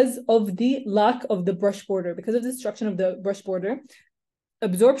 Because of the lack of the brush border, because of the destruction of the brush border,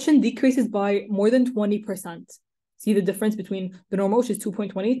 absorption decreases by more than 20%. See the difference between the normal, which is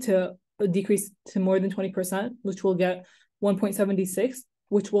 2.20, to a decrease to more than 20%, which will get 1.76,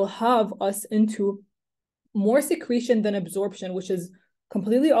 which will have us into more secretion than absorption, which is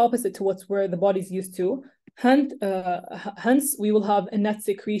completely opposite to where the body's used to. Hence, we will have a net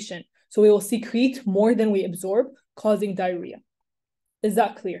secretion. So we will secrete more than we absorb, causing diarrhea. Is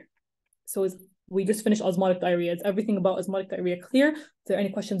that clear? So we just finished osmotic diarrhea. Is everything about osmotic diarrhea clear? Is there any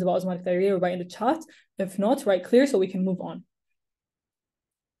questions about osmotic diarrhea? Write in the chat. If not, write clear so we can move on.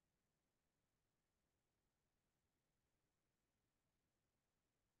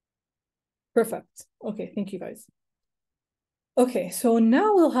 Perfect. Okay, thank you guys. Okay, so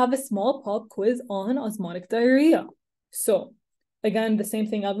now we'll have a small pop quiz on osmotic diarrhea. So again, the same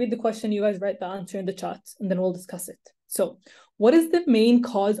thing. I'll read the question, you guys write the answer in the chat, and then we'll discuss it. So what is the main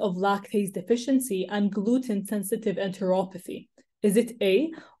cause of lactase deficiency and gluten-sensitive enteropathy? Is it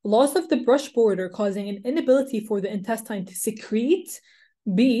A, loss of the brush border causing an inability for the intestine to secrete?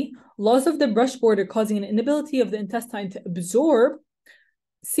 B, loss of the brush border causing an inability of the intestine to absorb?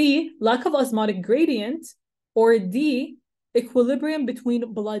 C, lack of osmotic gradient? Or D, equilibrium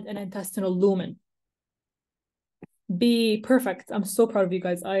between blood and intestinal lumen? B, perfect. I'm so proud of you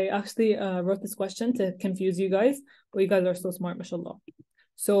guys. I actually wrote this question to confuse you guys, but you guys are so smart, mashallah.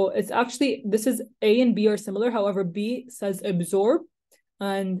 So it's actually, this is A and B are similar. However, B says absorb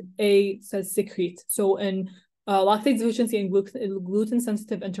and A says secrete. So in lactase deficiency and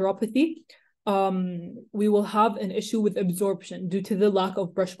gluten-sensitive enteropathy, we will have an issue with absorption due to the lack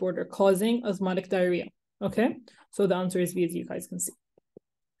of brush border causing osmotic diarrhea. Okay, so the answer is B, as you guys can see.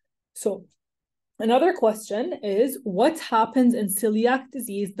 So another question is, what happens in celiac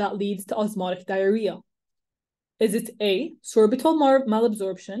disease that leads to osmotic diarrhea? Is it A, sorbitol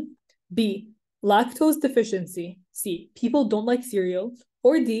malabsorption, B, lactose deficiency, C, people don't like cereal,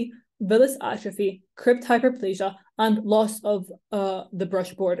 or D, villus atrophy, crypt hyperplasia, and loss of the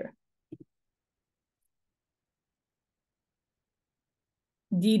brush border?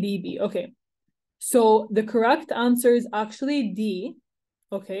 D, B, B. Okay. So the correct answer is actually D.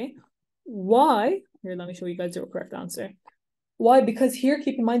 Okay. Why? Here, let me show you guys the correct answer. Why? Because here,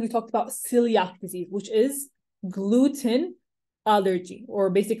 keep in mind, we talked about celiac disease, which is gluten allergy, or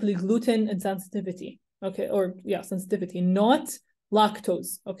basically gluten insensitivity. Okay. Or yeah, sensitivity, not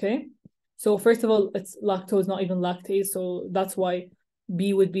lactose. Okay. So first of all, it's lactose, not even lactase. So that's why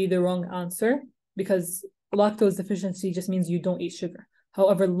B would be the wrong answer, because lactose deficiency just means you don't eat sugar.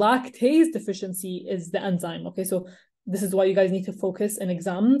 However, lactase deficiency is the enzyme. Okay, so this is why you guys need to focus in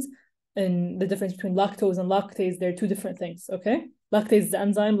exams and the difference between lactose and lactase. They're two different things. Okay, lactase is the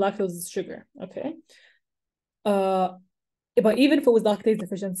enzyme, lactose is sugar. Okay, but even if it was lactase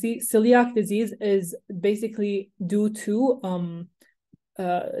deficiency, celiac disease is basically due to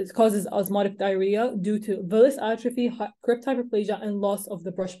it causes osmotic diarrhea due to villus atrophy, crypt hyperplasia, and loss of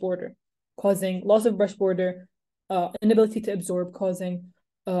the brush border, causing loss of brush border. Inability to absorb, causing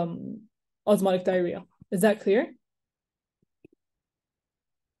osmotic diarrhea. Is that clear?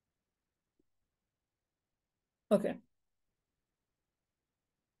 Okay.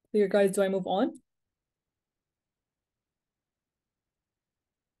 Clear, guys. Do I move on?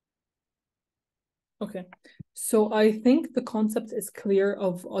 Okay. So I think the concept is clear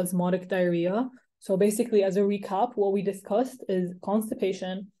of osmotic diarrhea. So basically, as a recap, what we discussed is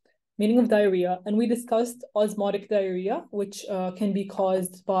constipation, meaning of diarrhea, and we discussed osmotic diarrhea, which can be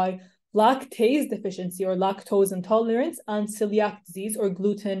caused by lactase deficiency or lactose intolerance and celiac disease or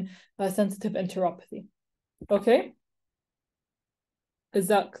gluten sensitive enteropathy. Okay? Is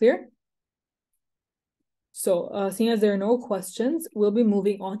that clear? So, seeing as there are no questions, we'll be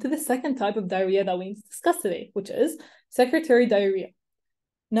moving on to the second type of diarrhea that we need to discuss today, which is secretory diarrhea.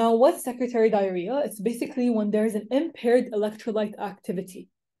 Now, what's secretory diarrhea? It's basically when there's an impaired electrolyte activity,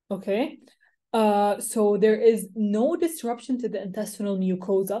 okay? So there is no disruption to the intestinal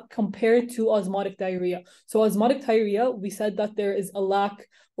mucosa compared to osmotic diarrhea. So osmotic diarrhea, we said that there is a lack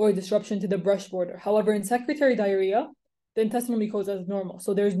or disruption to the brush border. However, in secretory diarrhea, the intestinal mucosa is normal.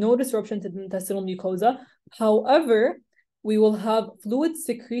 So there's no disruption to the intestinal mucosa. However, we will have fluid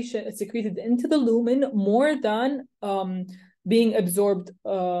secreted into the lumen more than being absorbed,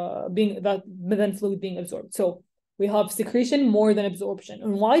 than fluid being absorbed. So we have secretion more than absorption.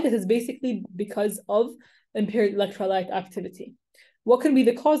 And why? This is basically because of impaired electrolyte activity. What can be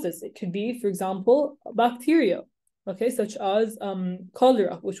the causes? It could be, for example, bacteria, okay, such as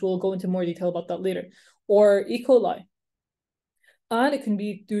cholera, which we'll go into more detail about that later, or E. coli. And it can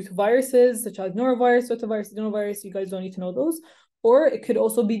be due to viruses such as norovirus, rotavirus, adenovirus. You guys don't need to know those. Or it could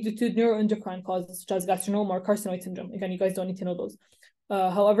also be due to neuroendocrine causes such as gastrinoma or carcinoid syndrome. Again, you guys don't need to know those.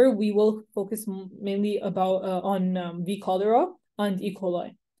 However, we will focus mainly on V. cholera and E.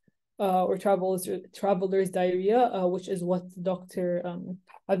 coli, or traveler's diarrhea, which is what Dr.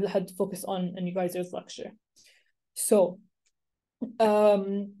 had to focus on in you guys' lecture. So,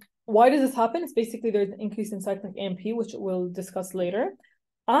 why does this happen? It's basically there's an increase in cyclic AMP, which we'll discuss later.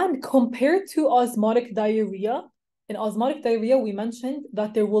 And compared to osmotic diarrhea, in osmotic diarrhea, we mentioned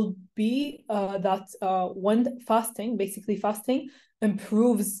that there will be when fasting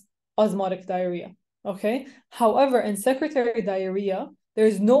improves osmotic diarrhea, okay? However, in secretory diarrhea, there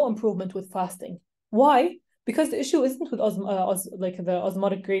is no improvement with fasting. Why? Because the issue isn't with the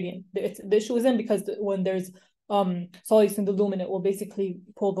osmotic gradient. The issue isn't because when there's solids in the lumen, it will basically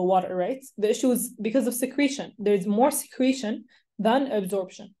pull the water, right? The issue is because of secretion. There's more secretion than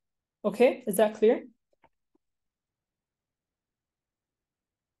absorption. Okay, is that clear?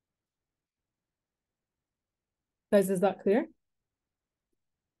 Guys, is that clear?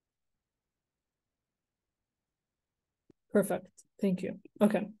 Perfect. Thank you.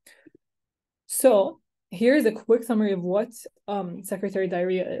 Okay. So here's a quick summary of what secretory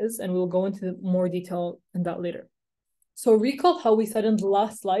diarrhea is, and we'll go into more detail in that later. So recall how we said in the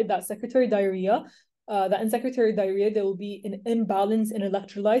last slide that in secretory diarrhea, there will be an imbalance in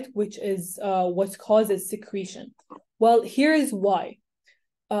electrolyte, which is what causes secretion. Well, here is why.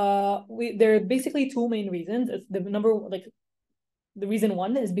 There are basically two main reasons. It's the reason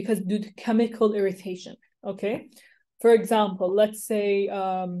one is because due to chemical irritation. Okay, for example, let's say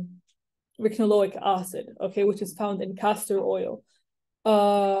ricinoleic acid, okay, which is found in castor oil.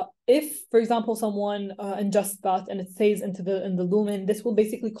 If, for example, someone ingests that and it stays in the lumen, this will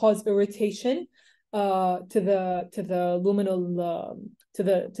basically cause irritation to the luminal to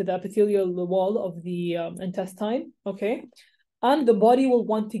the epithelial wall of the intestine, okay, and the body will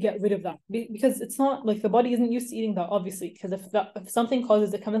want to get rid of that because it's not like the body isn't used to eating that, obviously, because if something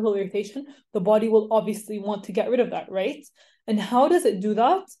causes a chemical irritation, the body will obviously want to get rid of that, right? And how does it do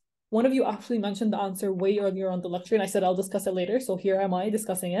that? One of you actually mentioned the answer way earlier on the lecture, and I said I'll discuss it later. So here am I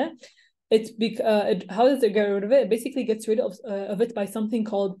discussing it. How does it get rid of it? It basically gets rid of it by something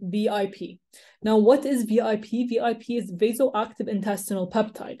called VIP. Now, what is VIP? VIP is vasoactive intestinal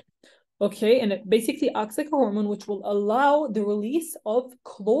peptide. Okay, and it basically acts like a hormone which will allow the release of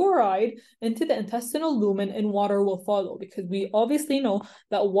chloride into the intestinal lumen, and water will follow, because we obviously know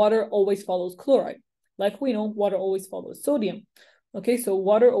that water always follows chloride. Like we know, water always follows sodium. Okay, so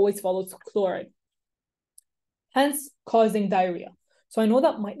water always follows chloride, hence causing diarrhea. So I know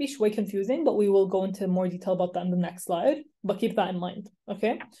that might be way confusing, but we will go into more detail about that in the next slide, but keep that in mind,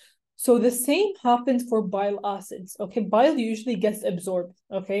 okay? So the same happens for bile acids, okay? Bile usually gets absorbed,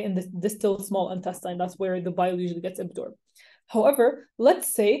 okay? In the distal small intestine, that's where the bile usually gets absorbed. However,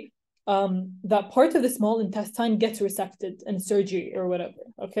 let's say that part of the small intestine gets resected in surgery or whatever,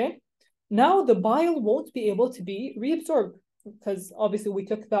 okay? Now the bile won't be able to be reabsorbed, because obviously we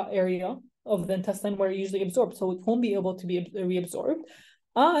took that area of the intestine where it usually absorbed, so it won't be able to be reabsorbed.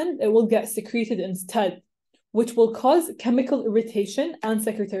 and it will get secreted instead, which will cause chemical irritation and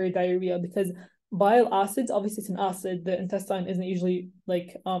secretory diarrhea, because bile acids, obviously it's an acid, the intestine isn't usually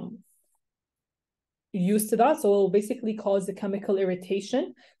like used to that, so it will basically cause the chemical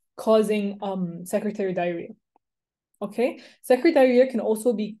irritation, causing secretory diarrhea. Okay, secretory diarrhea can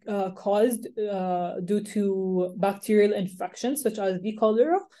also be caused due to bacterial infections such as E.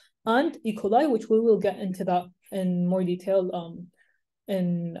 cholera and E. coli, which we will get into that in more detail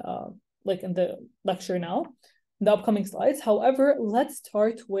in the lecture now, the upcoming slides. However, let's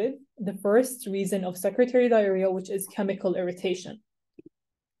start with the first reason of secretory diarrhea, which is chemical irritation.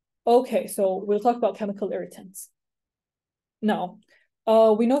 Okay, so we'll talk about chemical irritants. Now,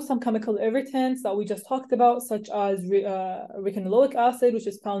 we know some chemical irritants that we just talked about, such as recanoic acid, which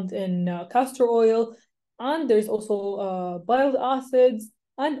is found in castor oil, and there's also bile acids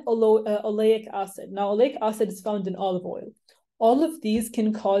and oleic acid. Now, oleic acid is found in olive oil. All of these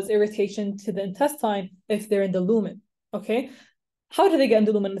can cause irritation to the intestine if they're in the lumen, okay? How do they get in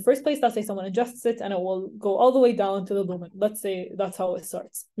the lumen in the first place? Let's say someone ingests it and it will go all the way down to the lumen. Let's say that's how it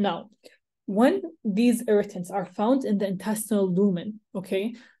starts. Now, when these irritants are found in the intestinal lumen,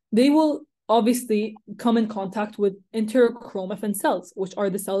 okay, they will obviously come in contact with enterochromaffin cells, which are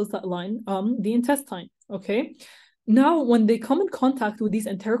the cells that line the intestine, okay? Now, when they come in contact with these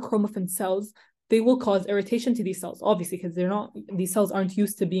enterochromaffin cells, they will cause irritation to these cells, obviously, because these cells aren't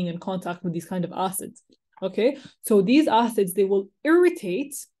used to being in contact with these kind of acids, okay? So these acids, they will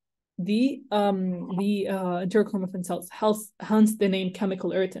irritate the enterochromaffin cells, hence the name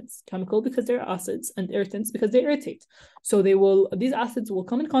chemical irritants. Chemical because they're acids, and irritants because they irritate. So these acids will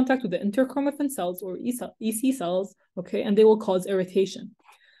come in contact with the enterochromaffin cells or EC cells, okay, and they will cause irritation.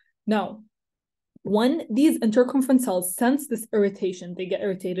 Now, when these enterochromaffin cells sense this irritation, they get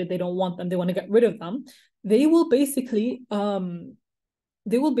irritated, they don't want them, they want to get rid of them, they will basically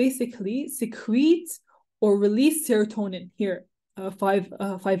secrete or release serotonin here,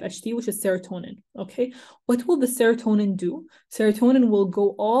 5-HT, which is serotonin, okay? What will the serotonin do? Serotonin will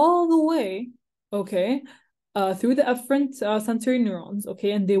go all the way, okay, through the efferent sensory neurons,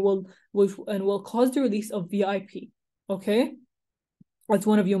 okay, and will cause the release of VIP, okay? As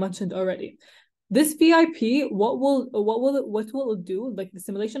one of you mentioned already. This VIP, what will it do? Like the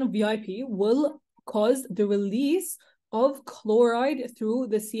stimulation of VIP will cause the release of chloride through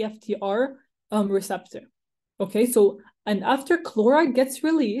the CFTR receptor. Okay, so, and after chloride gets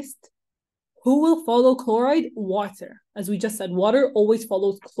released, who will follow chloride? Water. As we just said, water always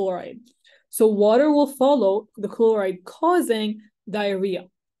follows chloride. So water will follow the chloride, causing diarrhea.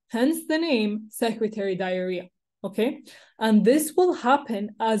 Hence the name secretory diarrhea. Okay, and this will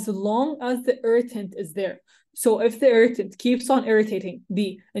happen as long as the irritant is there. So if the irritant keeps on irritating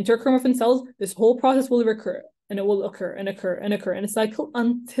the enterochromaffin cells, this whole process will recur, and it will occur and occur and occur in a cycle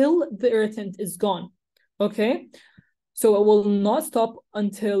until the irritant is gone. Okay, so it will not stop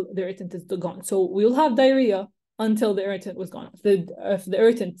until the irritant is gone. So we'll have diarrhea until the irritant was gone.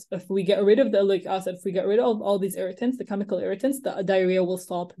 If we get rid of the oleic acid, if we get rid of all these irritants, the chemical irritants, the diarrhea will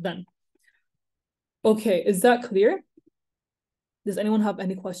stop then. Okay, is that clear? Does anyone have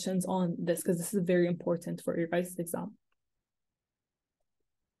any questions on this? Because this is very important for your guys' exam.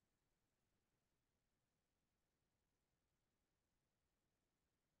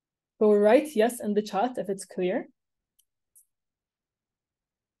 So write yes in the chat if it's clear.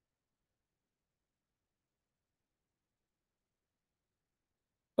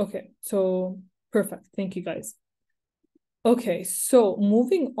 Okay, so perfect. Thank you, guys. Okay, so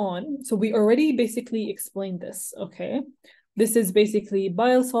moving on. So we already basically explained this, okay? This is basically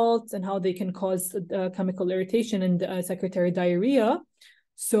bile salts and how they can cause chemical irritation and secretory diarrhea.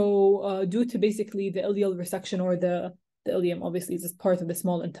 So due to basically the ileal resection, or the ileum obviously is part of the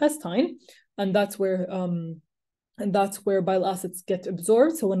small intestine, and that's where bile acids get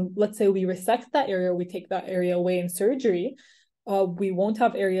absorbed. So when, let's say, we resect that area, we take that area away in surgery, we won't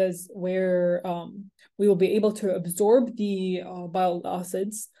have areas where we will be able to absorb the bile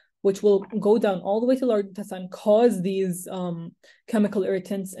acids, which will go down all the way to the large intestine, cause these chemical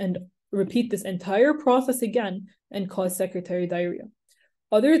irritants, and repeat this entire process again and cause secretory diarrhea.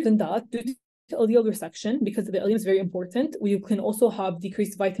 Other than that, due to ileal resection, because the ileum is very important, we can also have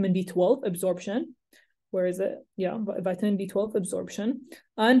decreased vitamin B12 absorption. Where is it? Yeah, vitamin B12 absorption,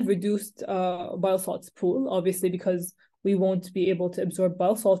 and reduced bile salts pool, obviously, because we won't be able to absorb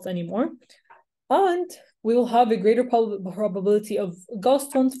bile salts anymore. And we will have a greater probability of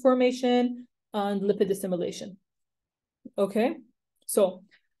gallstones formation and lipid assimilation. Okay, so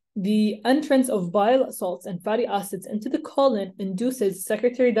the entrance of bile salts and fatty acids into the colon induces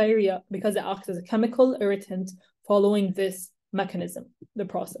secretory diarrhea because it acts as a chemical irritant following this mechanism, the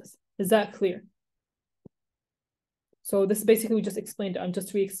process. Is that clear? So this basically we just explained. I'm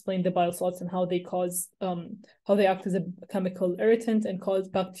just re-explained the bile salts and how they cause, how they act as a chemical irritant and cause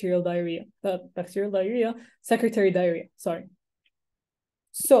bacterial diarrhea. Secretory diarrhea. Sorry.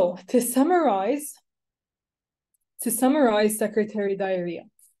 So to summarize secretory diarrhea.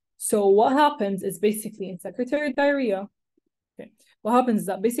 So what happens is basically in secretory diarrhea. Okay. What happens is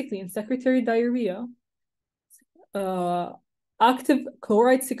that basically in secretory diarrhea, active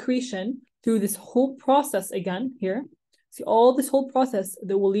chloride secretion through this whole process again here. See all this whole process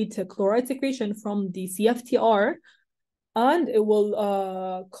that will lead to chloride secretion from the CFTR, and it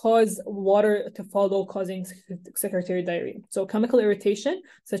will cause water to follow, causing secretory diarrhea. So chemical irritation,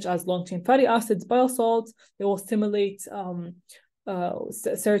 such as long-chain fatty acids, bile salts, it will stimulate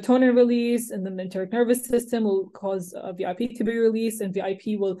serotonin release, and then the enteric nervous system will cause VIP to be released, and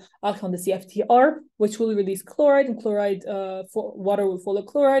VIP will act on the CFTR, which will release chloride, and chloride, water will follow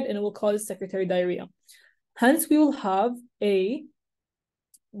chloride, and it will cause secretory diarrhea. Hence, we will have the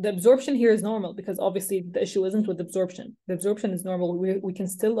absorption here is normal, because obviously the issue isn't with absorption. The absorption is normal. We can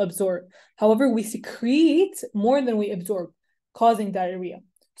still absorb. However, we secrete more than we absorb, causing diarrhea.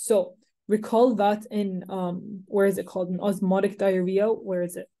 So recall that in, where is it called? In osmotic diarrhea, where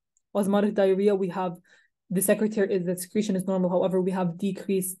is it? Osmotic diarrhea, we have the secretion is normal. However, we have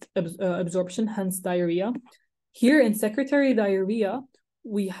decreased absorption, hence diarrhea. Here in secretory diarrhea,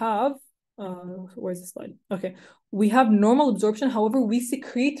 we have, where's the slide? Okay, we have normal absorption. However, we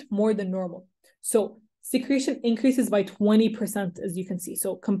secrete more than normal. So secretion increases by 20%, as you can see.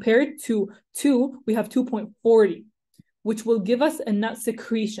 So compared to 2, we have 2.40. which will give us a net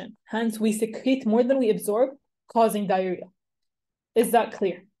secretion. Hence, we secrete more than we absorb, causing diarrhea. Is that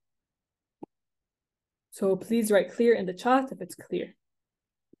clear? So please write clear in the chat if it's clear.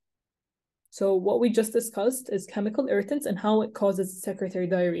 So what we just discussed is chemical irritants and how it causes secretory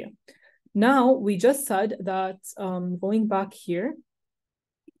diarrhea. Now, we just said that, going back here,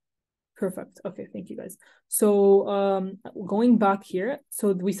 perfect. Okay, thank you guys. So going back here,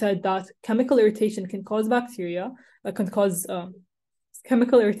 so we said that chemical irritation can cause bacteria,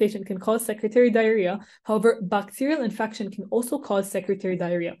 chemical irritation can cause secretory diarrhea. However, bacterial infection can also cause secretory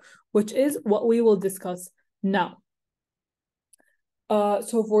diarrhea, which is what we will discuss now.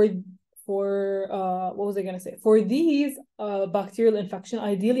 So for what was I gonna say? For these bacterial infection,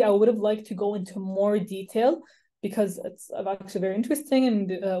 ideally I would have liked to go into more detail, because it's actually very interesting, and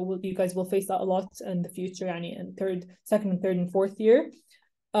you guys will face that a lot in the future, in second, third, and fourth year.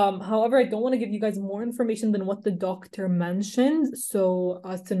 However, I don't want to give you guys more information than what the doctor mentioned, so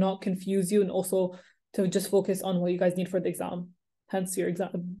as to not confuse you, and also to just focus on what you guys need for the exam, hence your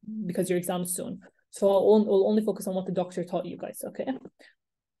exam, because your exam is soon. So I'll only focus on what the doctor taught you guys, okay?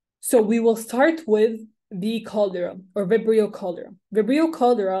 So we will start with the cholera, or Vibrio cholera. Vibrio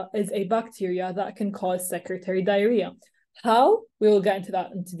cholera is a bacteria that can cause secretory diarrhea. How? We will get into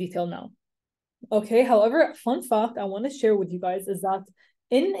that into detail now. Okay, however, fun fact I want to share with you guys is that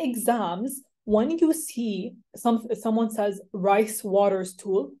in exams, when you see someone says rice water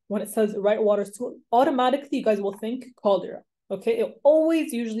stool, when it says rice water stool, automatically you guys will think cholera. Okay, it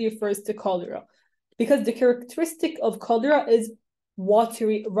always usually refers to cholera, because the characteristic of cholera is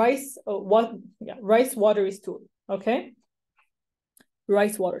watery rice watery stool. Okay,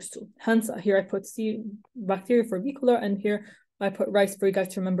 rice water stool. Hence here I put C bacteria for V. cholera, and here I put rice for you guys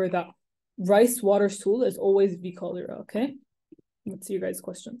to remember that rice water stool is always V. cholera. Okay, let's see you guys'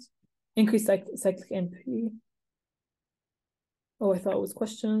 questions. Increased cyclic MP. Oh, I thought it was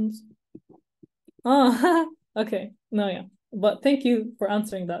questions. Oh, okay. No, yeah. But thank you for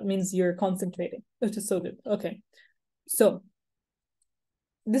answering that. It means you're concentrating, which is so good. Okay. So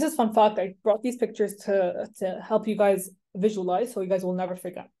this is fun fact. I brought these pictures to help you guys visualize, so you guys will never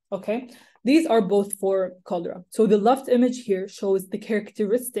forget. Okay. These are both for cholera. So the left image here shows the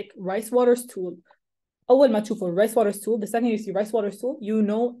characteristic rice water stool. أول ما تشوفوا rice water stool, the second you see rice water stool, you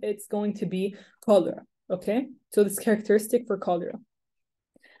know it's going to be cholera. Okay, so this characteristic for cholera.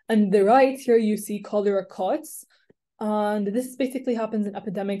 And the right here you see cholera cots, and this basically happens in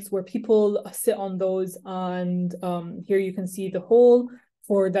epidemics where people sit on those, and here you can see the hole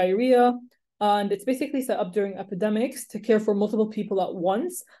for diarrhea. And it's basically set up during epidemics to care for multiple people at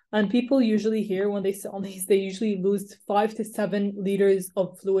once. And people usually here, when they sit on these, they usually lose 5 to 7 liters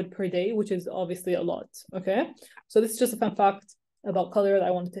of fluid per day, which is obviously a lot. Okay, so this is just a fun fact about cholera that I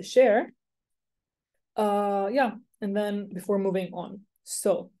wanted to share. Yeah, and then before moving on,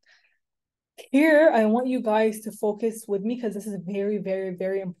 so here I want you guys to focus with me, because this is very, very,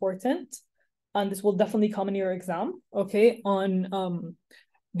 very important, and this will definitely come in your exam. Okay, on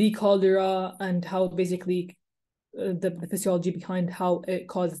the cholera and how basically the physiology behind how it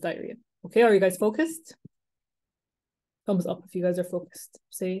causes diarrhea. Okay, are you guys focused? Thumbs up if you guys are focused.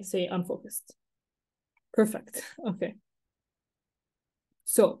 Say I'm focused. Perfect. Okay.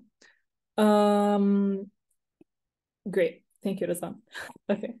 So, great. Thank you, Razan.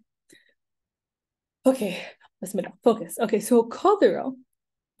 Okay. Okay, Bismillah. Focus. Okay, so cholera,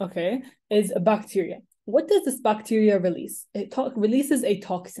 okay, is a bacteria. What does this bacteria release? It releases a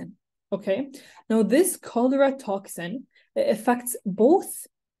toxin. Okay. Now, this cholera toxin, it affects both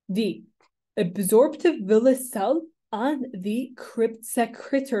the absorptive villus cell and the crypt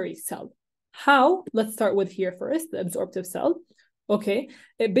secretory cell. How? Let's start with here first, the absorptive cell. Okay.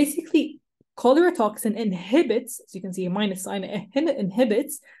 It basically, cholera toxin inhibits, as you can see a minus sign, it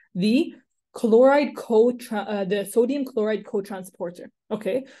inhibits the the sodium chloride co-transporter.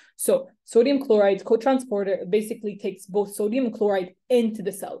 Okay, so sodium chloride co-transporter basically takes both sodium and chloride into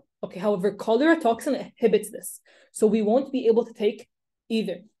the cell. Okay, however, cholera toxin inhibits this. So we won't be able to take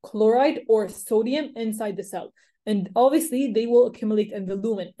either chloride or sodium inside the cell. And obviously they will accumulate in the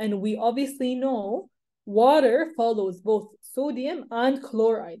lumen. And we obviously know water follows both sodium and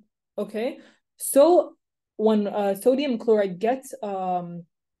chloride. Okay, so when sodium and chloride gets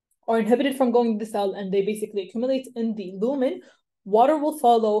are inhibited from going to the cell and they basically accumulate in the lumen, water will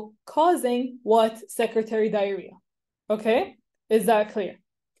follow, causing what? Secretory diarrhea. Okay, is that clear?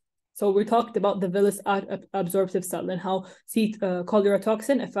 So we talked about the villus absorptive cell and how cholera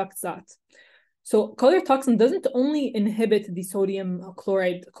toxin affects that. So cholera toxin doesn't only inhibit the sodium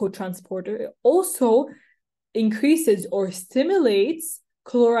chloride co-transporter, it also increases or stimulates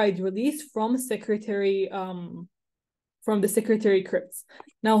chloride release from the secretory crypts.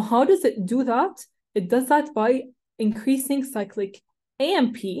 Now, how does it do that? It does that by increasing cyclic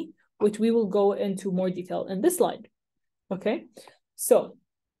AMP, which we will go into more detail in this slide. Okay, so,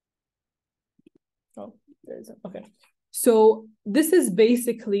 okay. So this is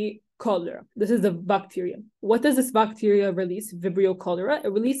basically cholera. This is the bacteria. What does this bacteria release? Vibrio cholera.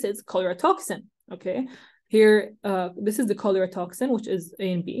 It releases cholera toxin. Okay, here, this is the cholera toxin, which is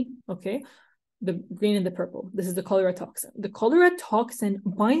A and B. Okay, the green and the purple. This is the cholera toxin. The cholera toxin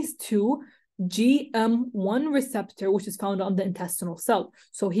binds to GM1 receptor, which is found on the intestinal cell.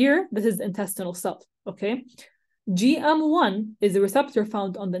 So here, this is the intestinal cell, okay? GM1 is a receptor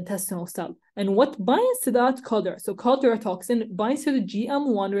found on the intestinal cell. And what binds to that? Cholera. So cholera toxin binds to the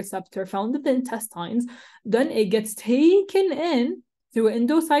GM1 receptor found in the intestines. Then it gets taken in through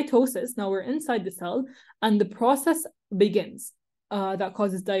endocytosis. Now we're inside the cell, and the process begins that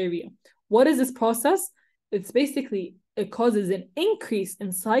causes diarrhea. What is this process? It's basically, it causes an increase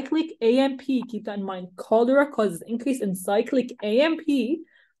in cyclic AMP. Keep that in mind. Cholera causes increase in cyclic AMP,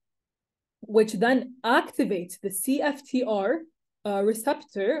 which then activates the CFTR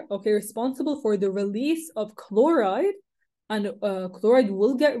receptor, okay, responsible for the release of chloride. And chloride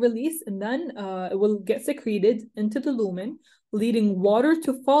will get released, and then it will get secreted into the lumen, leading water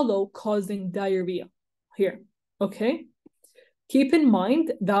to follow, causing diarrhea here, okay? Keep in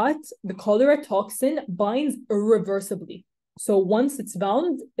mind that the cholera toxin binds irreversibly. So once it's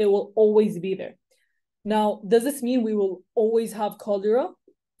bound, it will always be there. Now, does this mean we will always have cholera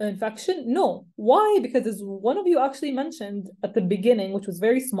infection? No. Why? Because as one of you actually mentioned at the beginning, which was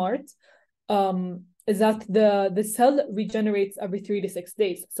very smart, is that the cell regenerates every 3 to 6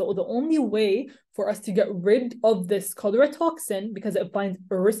 days. So the only way for us to get rid of this cholera toxin, because it binds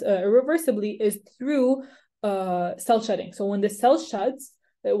irreversibly, is through cell shedding. So when the cell sheds,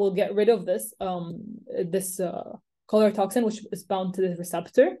 it will get rid of this cholera toxin, which is bound to the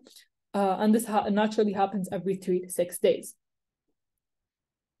receptor, and this naturally happens every 3 to 6 days.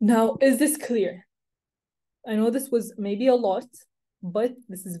 Now, is this clear? I know this was maybe a lot, but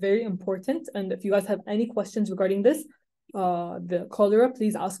this is very important. And if you guys have any questions regarding this, the cholera,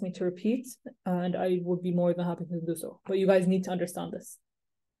 please ask me to repeat, and I would be more than happy to do so. But you guys need to understand this.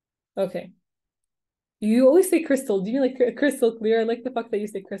 Okay. You always say crystal. Do you like crystal clear? I like the fact that you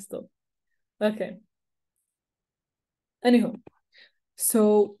say crystal. Okay. Anywho,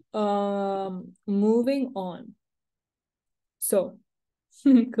 so moving on. So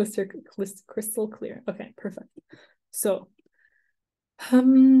crystal clear. Okay, perfect. So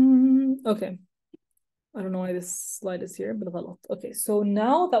okay. I don't know why this slide is here, but okay. So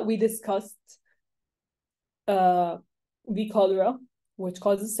now that we discussed the cholera, which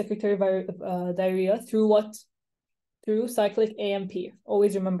causes secretory diarrhea through what? Through cyclic AMP.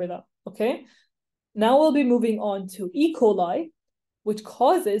 Always remember that, okay? Now we'll be moving on to E. coli, which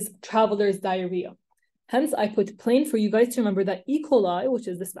causes traveler's diarrhea. Hence, I put plain for you guys to remember that E. coli, which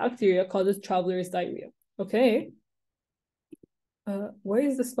is this bacteria, causes traveler's diarrhea, okay? Why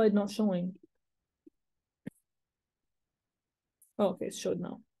is the slide not showing? Okay, it's showed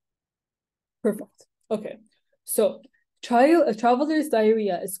now. Perfect. Okay, so traveler's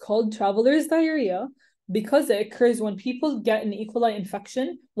diarrhea is called traveler's diarrhea because it occurs when people get an E. coli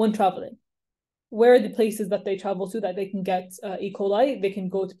infection when traveling. Where are the places that they travel to that they can get E. coli? They can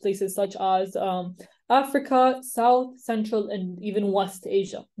go to places such as Africa, South, Central, and even West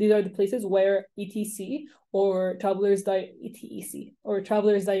Asia. These are the places where ETC or traveler's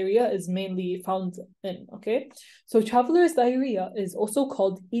diarrhea is mainly found in, okay? So traveler's diarrhea is also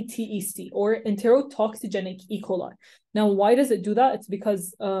called ETEC or enterotoxigenic E. coli. Now, why does it do that? It's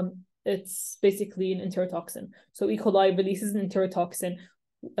because it's basically an enterotoxin. So E. coli releases an enterotoxin,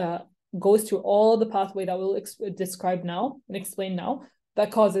 goes through all the pathway that we'll describe now and explain now that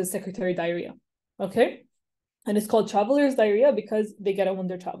causes secretory diarrhea, okay? And it's called traveler's diarrhea because they get it when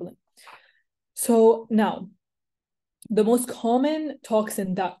they're traveling. So now, the most common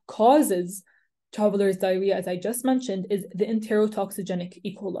toxin that causes traveler's diarrhea, as I just mentioned, is the enterotoxigenic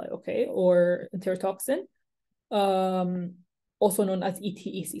E. coli, okay? Or enterotoxin, also known as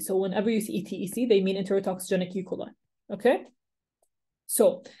ETEC. So whenever you see ETEC, they mean enterotoxigenic E. coli, okay?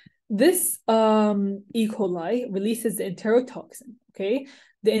 So this E. coli releases the enterotoxin, okay?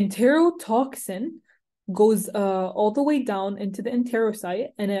 The enterotoxin goes all the way down into the enterocyte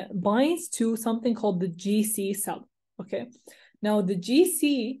and it binds to something called the GC cell, okay? Now the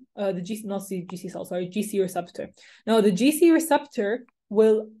GC receptor. Now the GC receptor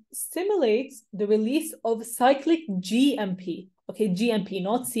will stimulate the release of cyclic GMP, okay? GMP,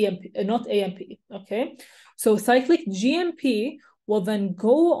 not CMP, not AMP, okay? So cyclic GMP will then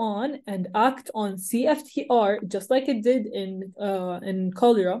go on and act on CFTR just like it did in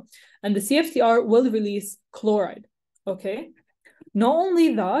cholera, and the CFTR will release chloride, okay? Not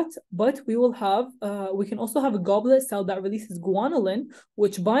only that, but we can also have a goblet cell that releases guanylin,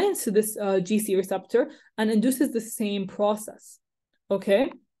 which binds to this GC receptor and induces the same process,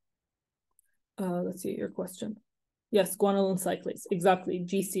 okay? Let's see your question. Yes, guanylin cyclase, exactly,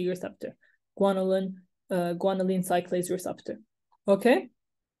 GC receptor, guanylin cyclase receptor. Okay,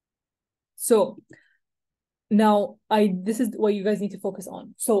 so now this is what you guys need to focus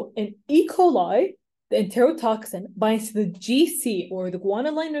on. So in E. coli, the enterotoxin binds to the GC or the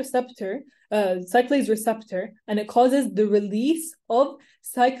guanylin receptor, cyclase receptor, and it causes the release of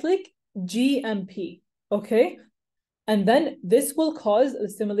cyclic GMP. Okay, and then this will cause the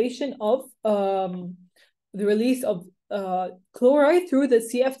stimulation of the release of chloride through the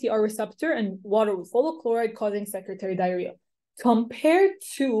CFTR receptor, and water will follow chloride, causing secretory diarrhea. Compared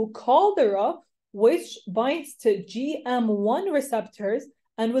to cholera, which binds to GM1 receptors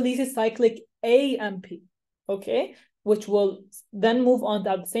and releases cyclic AMP, okay? Which will then move on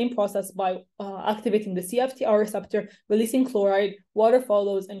to have the same process by activating the CFTR receptor, releasing chloride, water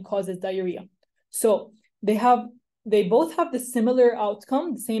follows and causes diarrhea. So they both have the similar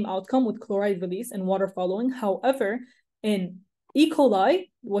outcome, the same outcome with chloride release and water following. However, in E. coli,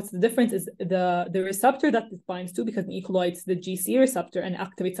 what's the difference is the receptor that it binds to, because in E. coli it's the GC receptor and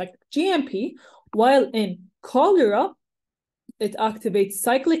activates cyclic GMP, while in cholera, it activates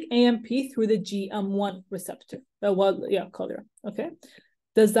cyclic AMP through the GM1 receptor. Cholera, okay?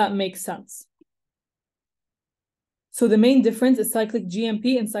 Does that make sense? So the main difference is cyclic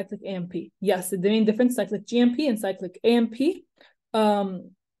GMP and cyclic AMP. Yes, the main difference, cyclic GMP and cyclic AMP,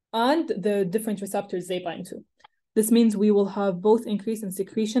 and the different receptors they bind to. This means we will have both increase in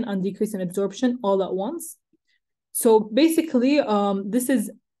secretion and decrease in absorption all at once. So basically, this is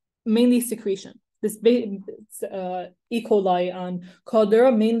mainly secretion. This E. coli and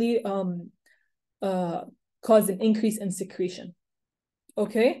cholera mainly cause an increase in secretion.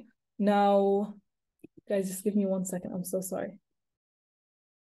 Okay, now, guys, just give me 1 second. I'm so sorry.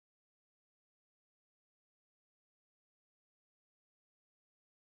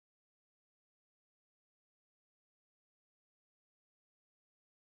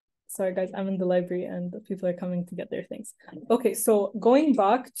 Sorry, guys, I'm in the library and people are coming to get their things. Okay, so going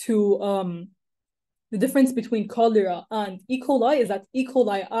back to the difference between cholera and E. coli is that E.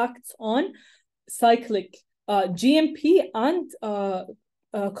 coli acts on cyclic GMP and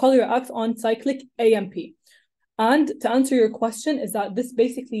cholera acts on cyclic AMP. And to answer your question is that this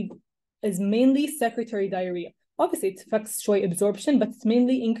basically is mainly secretory diarrhea. Obviously, it affects joint absorption, but it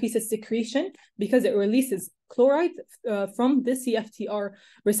mainly increases secretion because it releases chloride from the CFTR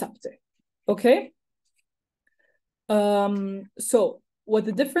receptor. Okay? So what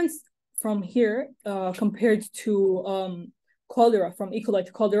the difference from here compared to cholera, from E. coli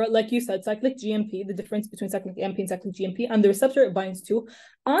to cholera, like you said, cyclic GMP, the difference between cyclic AMP and cyclic GMP, and the receptor it binds to,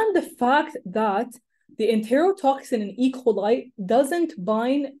 and the fact that the enterotoxin in E. coli doesn't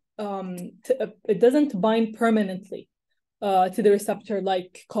bind permanently. to the receptor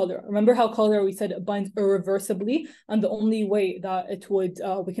like cholera. Remember how cholera, we said it binds irreversibly, and the only way that it would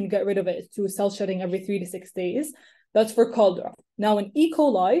we can get rid of it is through cell shedding every 3 to 6 days. That's for cholera. Now in E.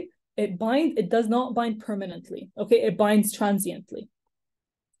 coli, it does not bind permanently. Okay, it binds transiently.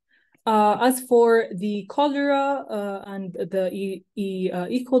 As for the cholera and the E.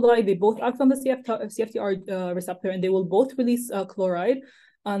 coli, they both act on the CFTR receptor, and they will both release chloride,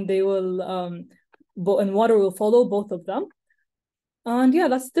 and they will and water will follow both of them. And yeah,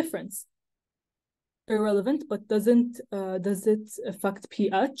 that's the difference. Irrelevant, but does it affect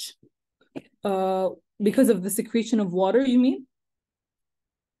pH? Because of the secretion of water, you mean?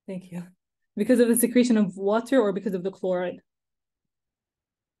 Thank you. Because of the secretion of water or because of the chloride?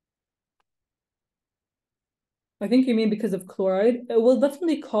 I think you mean because of chloride. It will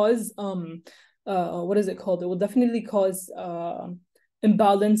definitely cause what is it called? It will definitely cause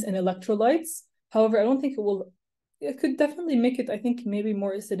imbalance in electrolytes. However, I don't think it could definitely make it, I think, maybe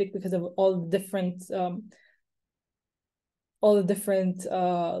more acidic because of all the different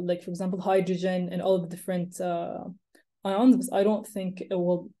like, for example, hydrogen and all the different ions. But I don't think it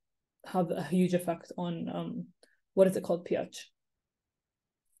will have a huge effect on what is it called, pH.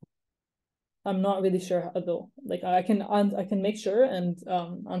 I'm not really sure though. Like I can make sure and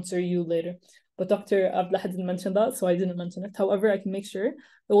answer you later. But Dr. Abdullah didn't mention that, so I didn't mention it. However, I can make sure. It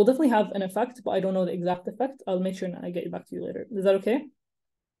will definitely have an effect, but I don't know the exact effect. I'll make sure and I get you back to you later. Is that okay?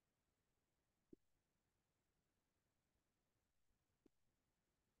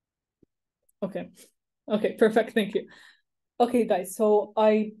 Okay. Okay, perfect. Thank you. Okay, guys, so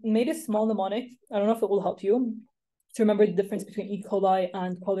I made a small mnemonic. I don't know if it will help you to remember the difference between E. coli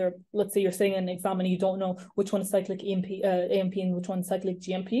and cholera. Let's say you're saying in an exam and you don't know which one is cyclic AMP and which one is cyclic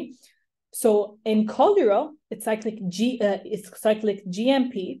GMP. So in cholera, it's cyclic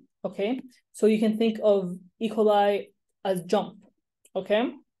GMP, okay? So you can think of E. coli as jump,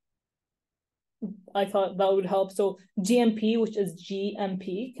 okay? I thought that would help. So GMP, which is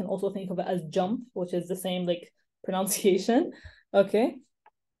GMP, can also think of it as jump, which is the same like pronunciation, okay?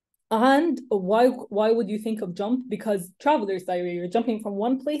 And why would you think of jump? Because traveler's diarrhea, you're jumping from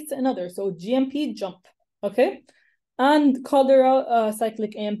one place to another. So GMP, jump, okay? And cholera,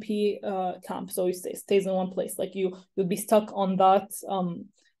 cyclic AMP, camp. So it stays in one place. Like you'll be stuck on that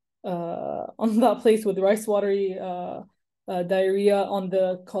place with rice watery diarrhea on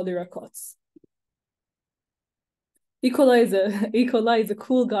the cholera cots. E. coli is a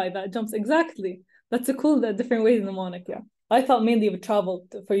cool guy that jumps. Exactly. That's a cool different way in the mnemonic, yeah. I thought mainly it would travel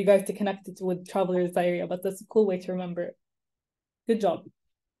for you guys to connect it with traveler's diarrhea, but that's a cool way to remember it. Good job.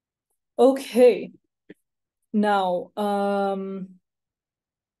 Okay. Now, I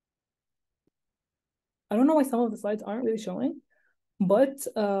don't know why some of the slides aren't really showing, but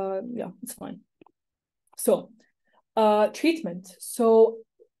yeah, it's fine. So, treatment. So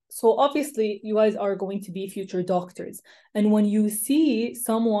obviously you guys are going to be future doctors. And when you see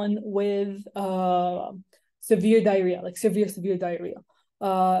someone with severe diarrhea, like severe diarrhea,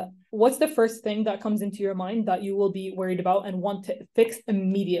 what's the first thing that comes into your mind that you will be worried about and want to fix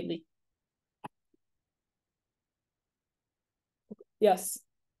immediately? Yes.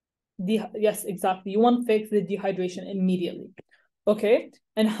 Yes, exactly. You want to fix the dehydration immediately. Okay.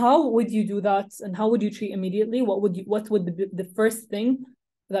 And how would you do that? And how would you treat immediately? What would the first thing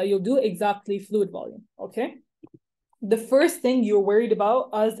that you'll do? Exactly, fluid volume. Okay. The first thing you're worried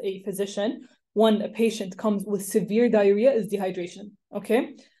about as a physician when a patient comes with severe diarrhea is dehydration.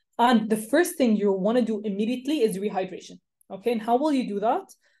 Okay. And the first thing you want to do immediately is rehydration. Okay. And how will you do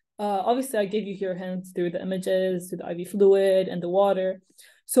that? Obviously, I gave you here hints through the images, through the IV fluid and the water.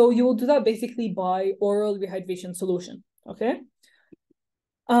 So you will do that basically by oral rehydration solution. Okay.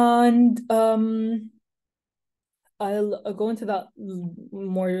 And I'll go into that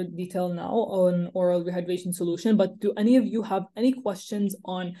more detail now on oral rehydration solution, but do any of you have any questions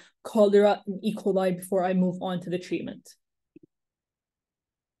on cholera and E. coli before I move on to the treatment?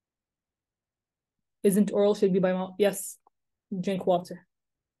 Isn't oral should be by mouth? Yes, drink water.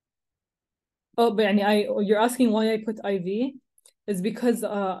 Oh, but you're asking why I put IV? Is because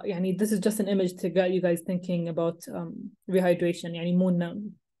this is just an image to get you guys thinking about rehydration.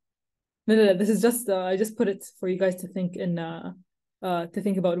 No, this is just I just put it for you guys to think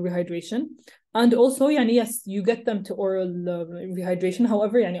about rehydration. And also, yes, you get them to oral rehydration.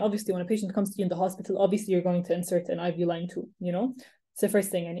 However, obviously when a patient comes to you in the hospital, obviously you're going to insert an IV line too, It's the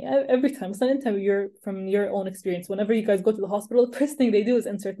first thing. Every time, it's not anytime from your own experience. Whenever you guys go to the hospital, the first thing they do is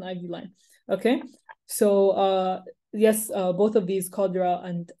insert an IV line. Okay. So yes, both of these cholera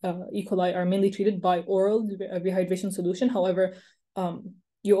and E. coli are mainly treated by oral rehydration solution. However,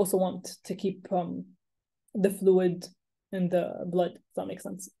 you also want to keep the fluid in the blood, if that makes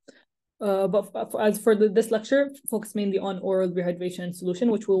sense. But as for this lecture, focus mainly on oral rehydration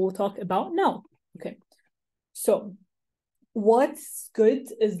solution, which we will talk about now. Okay, so what's good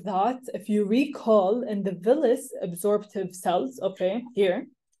is that if you recall in the villus absorptive cells, okay, here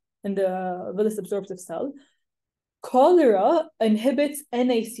in the villus absorptive cell, cholera inhibits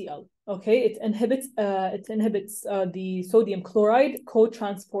NaCl. Okay, it inhibits the sodium chloride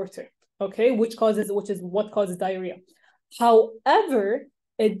co-transporter. Okay, which is what causes diarrhea. However,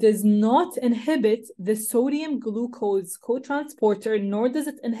 it does not inhibit the sodium glucose co-transporter, nor does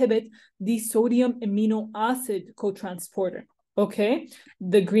it inhibit the sodium amino acid co-transporter. Okay,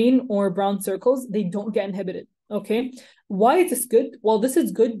 the green or brown circles, they don't get inhibited. Okay, why is this good? Well, this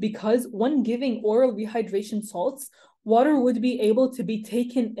is good because when giving oral rehydration salts, water would be able to be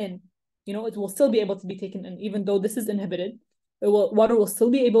taken in. You know, it will still be able to be taken in, even though this is inhibited. Water will still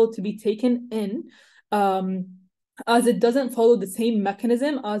be able to be taken in, as it doesn't follow the same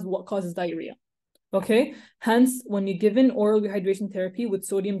mechanism as what causes diarrhea. Okay, hence, when you're given oral rehydration therapy with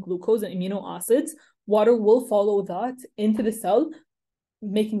sodium glucose and amino acids, water will follow that into the cell,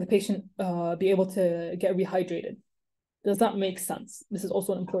 making the patient be able to get rehydrated. Does that make sense? This is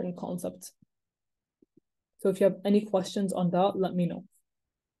also an important concept. So if you have any questions on that, let me know.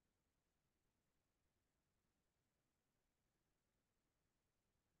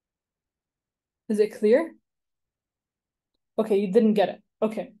 Is it clear? Okay, you didn't get it.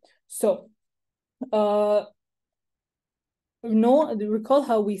 Okay, so recall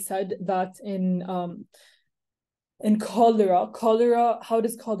how we said that in cholera, how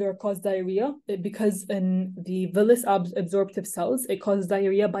does cholera cause diarrhea? Because in the villus absorptive cells, it causes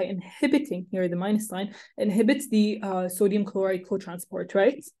diarrhea by inhibiting, here the minus sign, inhibits the sodium chloride co-transport,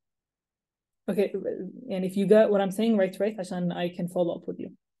 right? Okay, and if you get what I'm saying, right, Ashan, I can follow up with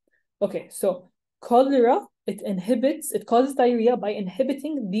you. Okay, so cholera, it causes diarrhea by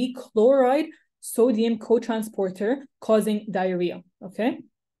inhibiting the chloride sodium co-transporter, causing diarrhea, okay?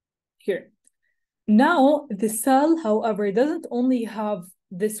 Here. Now, the cell, however, doesn't only have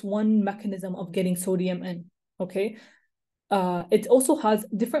this one mechanism of getting sodium in, okay? It also has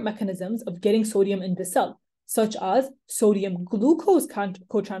different mechanisms of getting sodium in the cell, such as sodium glucose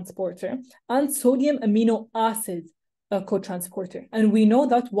co-transporter and sodium amino acid co-transporter. And we know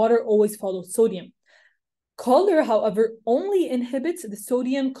that water always follows sodium. Cholera, however, only inhibits the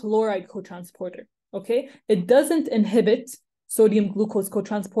sodium chloride co-transporter, okay? It doesn't inhibit sodium glucose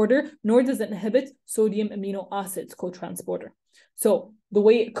co-transporter, nor does it inhibit sodium amino acids co-transporter. So the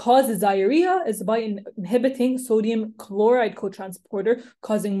way it causes diarrhea is by inhibiting sodium chloride co-transporter,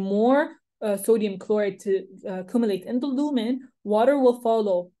 causing more sodium chloride to accumulate in the lumen. Water will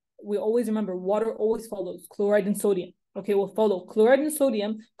follow. We always remember, water always follows chloride and sodium. Okay, will follow chloride and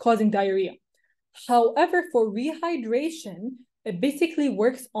sodium, causing diarrhea. However, for rehydration, it basically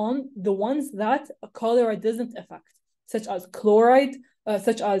works on the ones that cholera doesn't affect, such as chloride,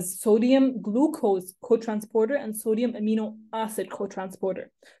 such as sodium glucose co-transporter and sodium amino acid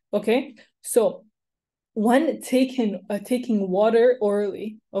co-transporter. Okay, so when taking water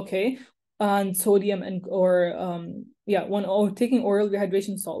orally, okay, and sodium and when taking oral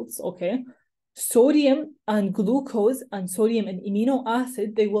rehydration salts, okay, sodium and glucose and sodium and amino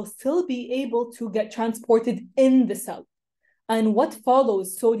acid, they will still be able to get transported in the cell. And what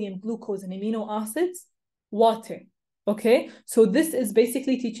follows sodium, glucose, and amino acids? Water. Okay, so this is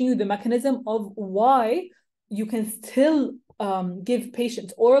basically teaching you the mechanism of why you can still give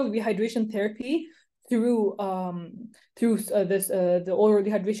patients oral rehydration therapy through the oral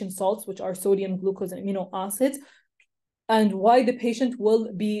rehydration salts, which are sodium, glucose, and amino acids, and why the patient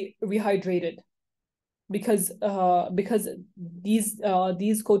will be rehydrated, because these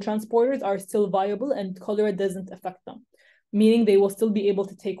co-transporters are still viable and cholera doesn't affect them, meaning they will still be able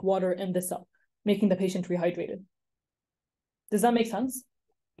to take water in the cell, making the patient rehydrated. Does that make sense?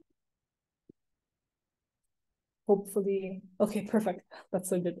 Hopefully. Okay, perfect. That's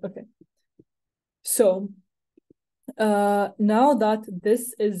so good. Okay. So now that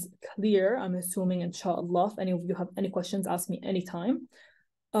this is clear, I'm assuming, inshallah, if any of you have any questions, ask me anytime.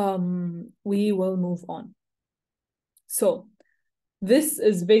 We will move on. So this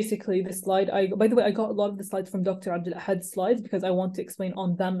is basically the slide. By the way, I got a lot of the slides from Dr. Abdul Ahad's slides because I want to explain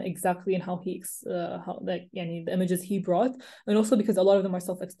on them exactly and how the images he brought, and also because a lot of them are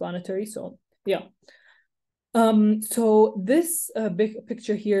self-explanatory. So yeah. So this big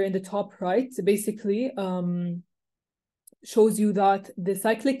picture here in the top right basically shows you that the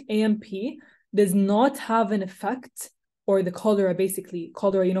cyclic AMP does not have an effect, or the cholera,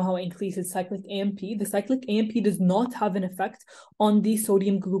 you know how it increases cyclic AMP. The cyclic AMP does not have an effect on the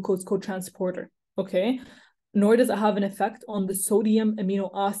sodium glucose co-transporter, okay? nor does it have an effect on the sodium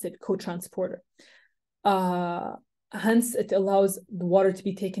amino acid co-transporter. Hence, it allows the water to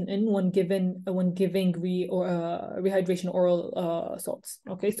be taken in when giving rehydration oral salts.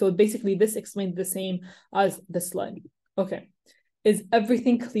 Okay, so basically this explains the same as the slide. Okay, is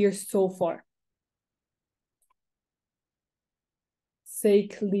everything clear so far? Say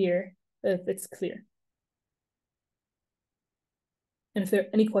clear if it's clear. And if there are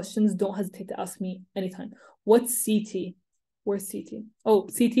any questions, don't hesitate to ask me anytime. What's CT? Where's CT? Oh,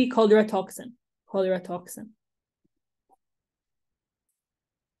 CT, cholera toxin. Cholera toxin.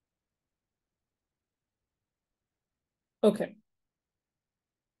 Okay.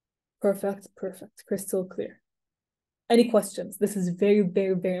 Perfect. Crystal clear. Any questions? This is very,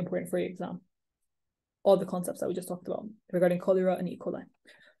 very, very important for your exam. All the concepts that we just talked about regarding cholera and E. coli.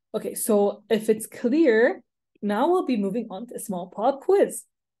 Okay, so if it's clear, now we'll be moving on to a small pop quiz.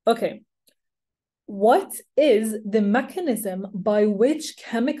 Okay. What is the mechanism by which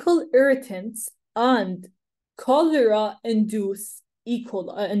chemical irritants and cholera induce E.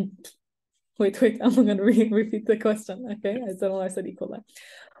 coli? And wait, I'm going to repeat the question, okay? I don't know why I said E. coli.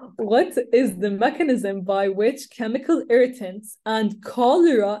 What is the mechanism by which chemical irritants and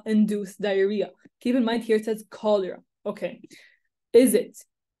cholera induce diarrhea? Keep in mind here it says cholera, okay? Is it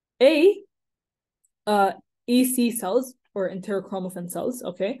A, EC cells or enterochromaffin cells,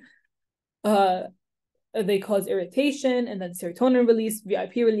 okay? They cause irritation and then serotonin release,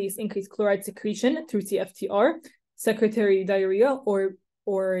 VIP release, increased chloride secretion through CFTR, secretory diarrhea, or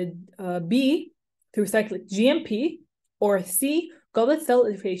B, through cyclic GMP, or C, goblet cell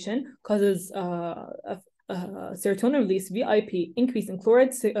irritation causes serotonin release, VIP, increase in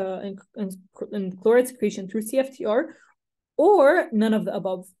chloride chloride secretion through CFTR, or none of the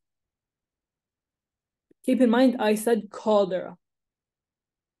above. Keep in mind, I said cholera.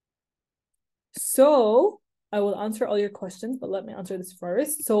 So I will answer all your questions, but let me answer this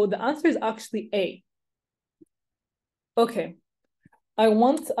first. So the answer is actually A. Okay. I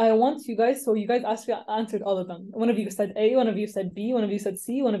want you guys, so you guys actually answered all of them. One of you said A, one of you said B, one of you said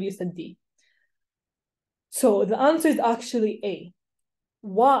C, one of you said D. So the answer is actually A.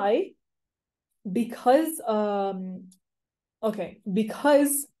 Why? Because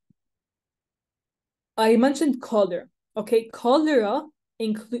because I mentioned cholera. Okay, cholera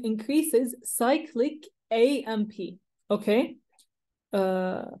increases cyclic AMP. Okay,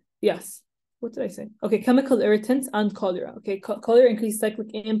 yes. What did I say? Okay, chemical irritants and cholera. Okay, cholera increases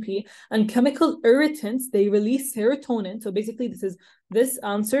cyclic AMP, and chemical irritants, they release serotonin. So basically, this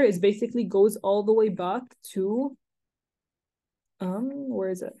answer is basically goes all the way back to where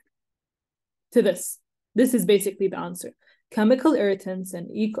is it? To this. This is basically the answer. Chemical irritants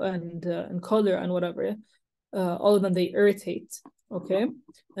and cholera and whatever, all of them, they irritate, okay,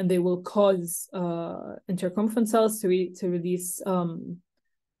 and they will cause enterochromaffin cells to release.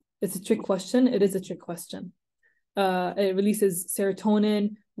 It's a trick question. It is a trick question. It releases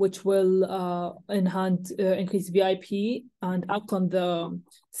serotonin, which will increase VIP and act on the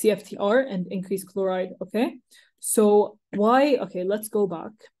CFTR and increase chloride. Okay, so why? Okay, let's go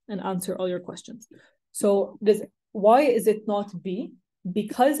back and answer all your questions. So why is it not B?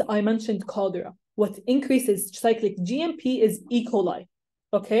 Because I mentioned cholera. What increases cyclic GMP is E. coli.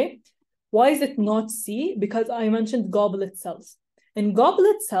 Okay, why is it not C? Because I mentioned goblet cells. And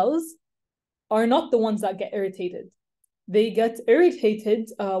goblet cells are not the ones that get irritated. They get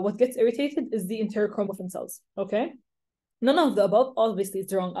irritated. What gets irritated is the enterochromaffin cells. Okay, none of the above. Obviously,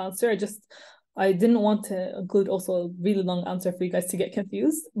 it's the wrong answer. I didn't want to include also a really long answer for you guys to get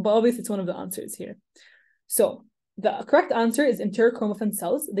confused, but obviously it's one of the answers here. So the correct answer is enterochromaffin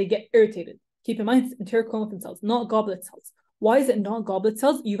cells. They get irritated. Keep in mind, it's enterochromaffin cells, not goblet cells. Why is it not goblet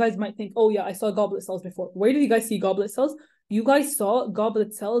cells? You guys might think, oh yeah, I saw goblet cells before. Where did you guys see goblet cells? You guys saw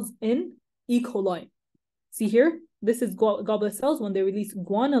goblet cells in E. coli. See here? This is goblet cells when they release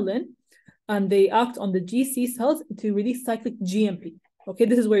guanylin and they act on the GC cells to release cyclic GMP. Okay,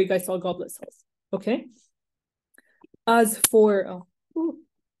 this is where you guys saw goblet cells. Okay. As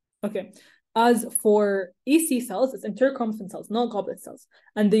for EC cells, it's enterochromaffin cells, not goblet cells,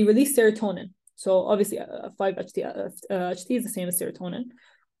 and they release serotonin. So obviously, 5-HT is the same as serotonin,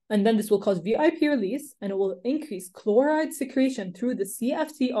 and then this will cause VIP release, and it will increase chloride secretion through the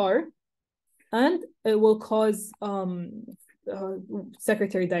CFTR, and it will cause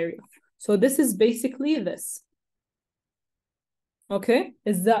secretory diarrhea. So this is basically this. Okay,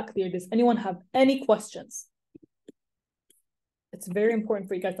 is that clear? Does anyone have any questions? It's very important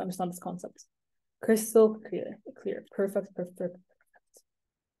for you guys to understand this concept. Crystal clear. Perfect.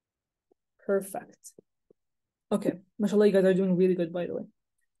 Okay, mashallah, you guys are doing really good, by the way.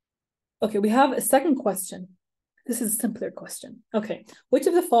 Okay, we have a second question. This is a simpler question. Okay, which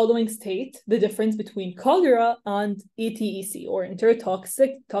of the following state the difference between cholera and ETEC, or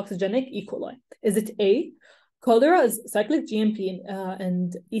enterotoxigenic E. coli? Is it A, cholera is cyclic GMP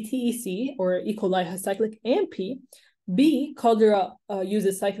and ETEC, or E. coli, has cyclic AMP? B, cholera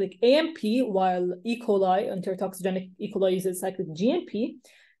uses cyclic AMP, while E. coli, enterotoxigenic E. coli, uses cyclic GMP.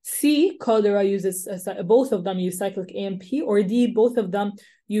 C, cholera uses, both of them use cyclic AMP, or D, both of them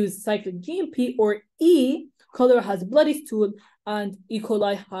use cyclic GMP, or E, cholera has bloody stool and E.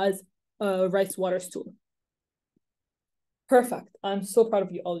 coli has rice water stool. Perfect. I'm so proud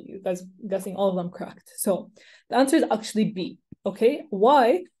of you, all of you guys guessing all of them correct. So the answer is actually B. Okay,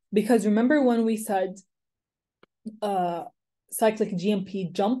 why? Because remember when we said cyclic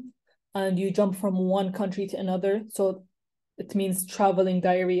GMP jump, and you jump from one country to another, so it means traveling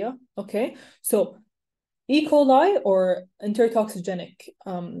diarrhea. Okay, so E. coli or enterotoxigenic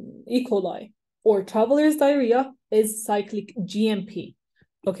E. coli or traveler's diarrhea is cyclic GMP.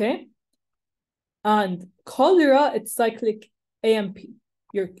 Okay, and cholera, it's cyclic AMP.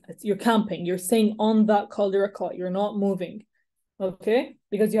 You're camping. You're staying on that cholera cot. You're not moving. Okay,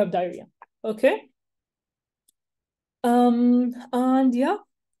 because you have diarrhea. Okay. And yeah,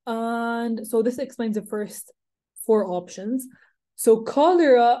 and so this explains the first four options. So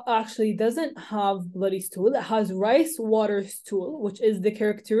cholera actually doesn't have bloody stool. It has rice water stool, which is the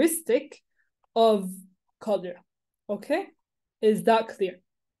characteristic of cholera. Okay, is that clear?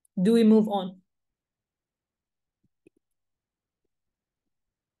 Do we move on?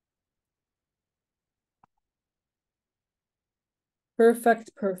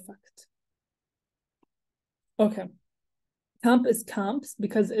 Perfect. Okay. Camp is camps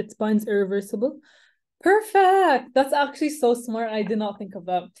because it binds irreversible. Perfect. That's actually so smart. I did not think of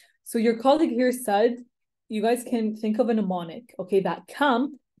that. So your colleague here said you guys can think of a mnemonic. Okay, that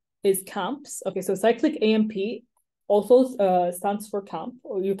camp is camps. Okay, so cyclic AMP also stands for camp,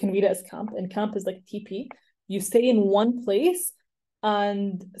 or you can read it as camp, and camp is like TP. You stay in one place,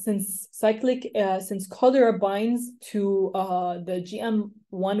 and since cholera binds to the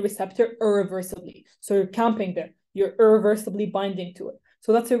GM1 receptor irreversibly, so you're camping there. You're irreversibly binding to it.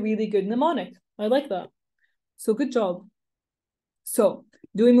 So that's a really good mnemonic. I like that. So good job. So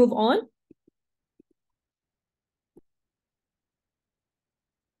do we move on?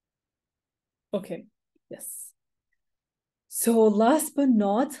 Okay, yes. So last but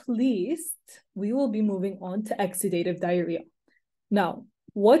not least, we will be moving on to exudative diarrhea. Now,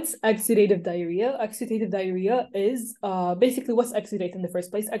 what's exudative diarrhea? Exudative diarrhea is basically, what's exudate in the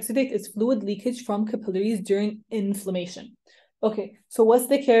first place? Exudate is fluid leakage from capillaries during inflammation. Okay, so what's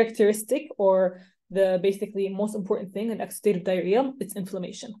the characteristic or the basically most important thing in exudative diarrhea? It's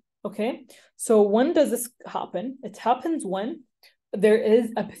inflammation. Okay, so when does this happen? It happens when there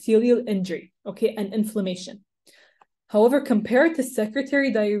is epithelial injury, okay, and inflammation. However, compared to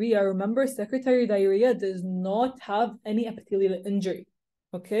secretory diarrhea, remember, secretory diarrhea does not have any epithelial injury,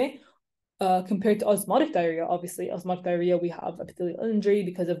 okay? Compared to osmotic diarrhea, obviously, osmotic diarrhea, we have epithelial injury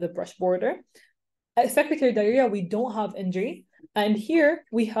because of the brush border. At secretory diarrhea, we don't have injury. And here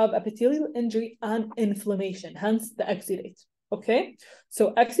we have epithelial injury and inflammation, hence the exudate, okay?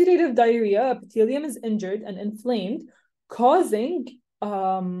 So exudative diarrhea, epithelium is injured and inflamed, causing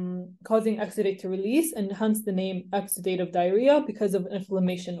exudate to release, and hence the name exudative diarrhea because of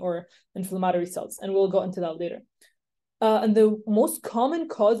inflammation or inflammatory cells. And we'll go into that later. And the most common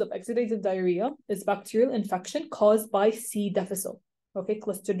cause of exudative diarrhea is bacterial infection caused by C. difficile, okay,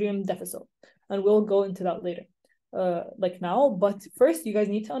 Clostridium difficile. And we'll go into that later, like now. But first, you guys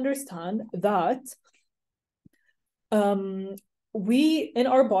need to understand that in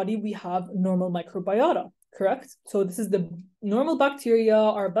our body, we have normal microbiota. Correct? So this is the normal bacteria,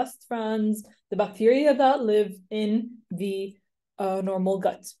 our best friends, the bacteria that live in the normal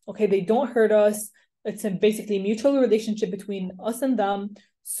gut. Okay, they don't hurt us. It's basically a mutual relationship between us and them.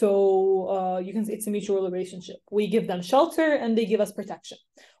 So you can say it's a mutual relationship. We give them shelter and they give us protection.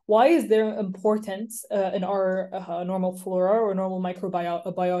 Why is there importance in our normal flora or normal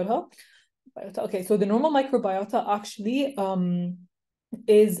microbiota? Okay, so the normal microbiota actually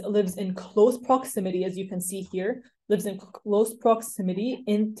lives in close proximity, as you can see here, lives in close proximity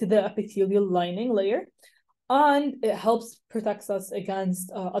into the epithelial lining layer, and it helps protects us against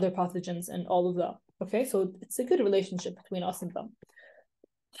other pathogens and all of that. Okay, so it's a good relationship between us and them.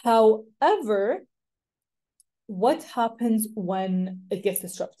 However, what happens when it gets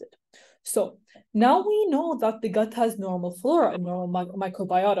disrupted? So now we know that the gut has normal flora and normal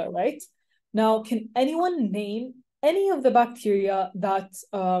microbiota, right? Now, can anyone name any of the bacteria that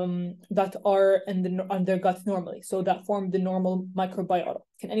are on their gut normally, so that form the normal microbiota?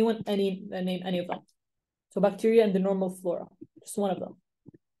 Can anyone name any of them? So bacteria in the normal flora, just one of them,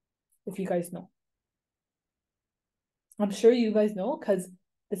 if you guys know. I'm sure you guys know because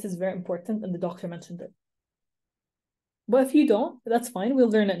this is very important and the doctor mentioned it. But if you don't, that's fine. We'll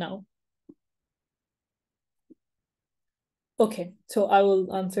learn it now. Okay, so I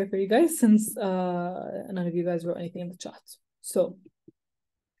will answer for you guys since none of you guys wrote anything in the chat. So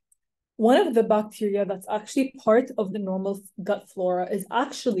one of the bacteria that's actually part of the normal gut flora is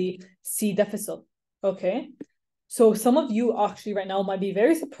actually C. difficile. Okay, so some of you actually right now might be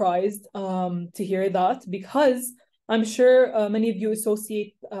very surprised to hear that because I'm sure many of you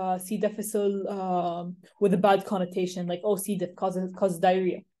associate C. difficile with a bad connotation, like, oh, C. diff causes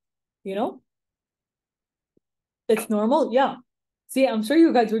diarrhea, you know? It's normal, yeah. See, I'm sure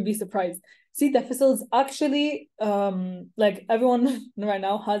you guys would be surprised. C. difficile is actually, like everyone right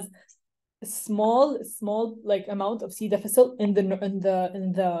now has a small like amount of C. difficile in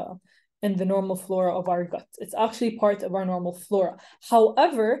the normal flora of our gut. It's actually part of our normal flora.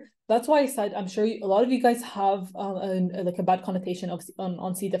 However, that's why I said I'm sure a lot of you guys have like a bad connotation of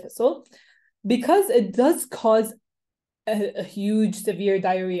on C. difficile because it does cause a huge severe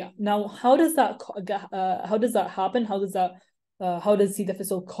diarrhea. Now, how does that happen? How does C.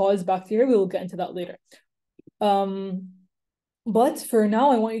 difficile cause bacteria? We will get into that later. But for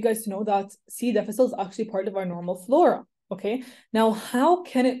now, I want you guys to know that C. difficile is actually part of our normal flora. Okay. Now, how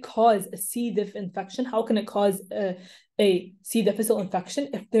can it cause a C. diff infection? How can it cause a C. difficile infection?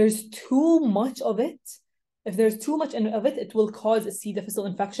 If there's too much of it, it will cause a C. difficile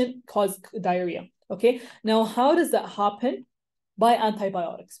infection, cause diarrhea. Okay. Now, how does that happen? By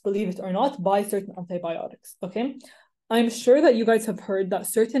antibiotics, believe it or not, by certain antibiotics. Okay. I'm sure that you guys have heard that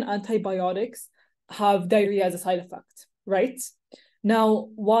certain antibiotics have diarrhea as a side effect, right? Now,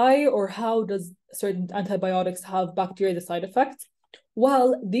 why or how does certain antibiotics have bacteria as a side effect?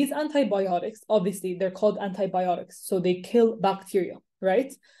 Well, these antibiotics, obviously, they're called antibiotics, so they kill bacteria,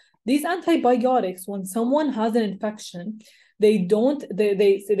 right? These antibiotics, when someone has an infection, they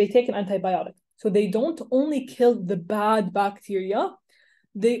take an antibiotic. So they don't only kill the bad bacteria,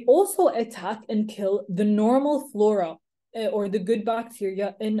 they also attack and kill the normal flora or the good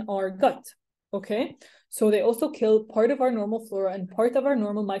bacteria in our gut, okay? So they also kill part of our normal flora and part of our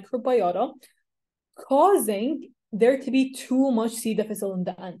normal microbiota, causing there to be too much C. difficile in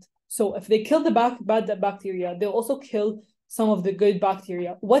the end. So if they kill the bad bacteria, they'll also kill some of the good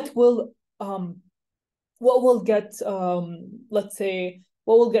bacteria. What will get let's say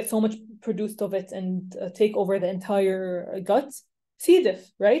what will get so much produced of it and take over the entire gut? C.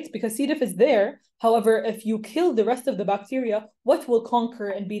 diff, right? Because C. diff is there. However, if you kill the rest of the bacteria, what will conquer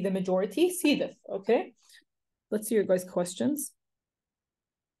and be the majority? C. diff, okay? Let's see your guys' questions.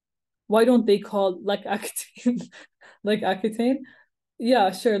 Why don't they call like Accutane? Like Accutane?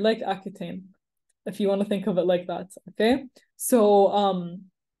 Yeah, sure, like Accutane, if you want to think of it like that, okay? So,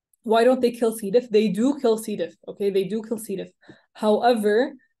 why don't they kill C. diff? They do kill C. diff, okay? They do kill C. diff.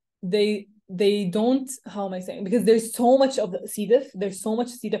 However, they don't, how am I saying? Because there's so much of the C. diff, there's so much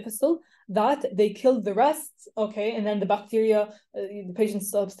C. difficile that they kill the rest, okay? And then the bacteria, the patient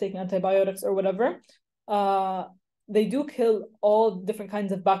stops taking antibiotics or whatever. They do kill all different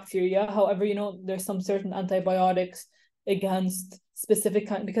kinds of bacteria. However, there's some certain antibiotics against specific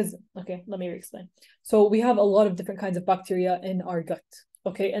kind, because, okay, let me explain. So we have a lot of different kinds of bacteria in our gut,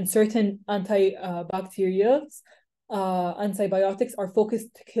 okay? And certain antibiotics are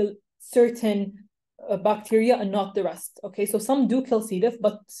focused to kill certain bacteria and not the rest, okay? So some do kill C. diff,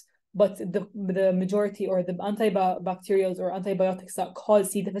 but the majority, or the antibacterials or antibiotics that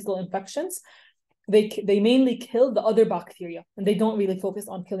cause C. difficile infections, they mainly kill the other bacteria and they don't really focus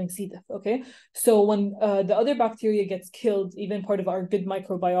on killing C. diff, okay? So when the other bacteria gets killed, even part of our good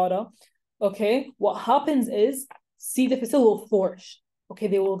microbiota, okay, what happens is C. difficile will flourish, okay?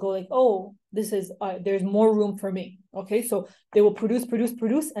 They will go like, oh, this is, there's more room for me, okay? So they will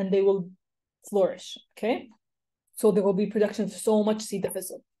produce, and they will flourish, okay? So there will be production of so much C.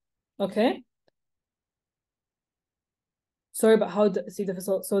 difficile, okay? Sorry about how C.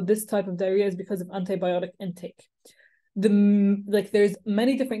 difficile. So this type of diarrhea is because of antibiotic intake. There's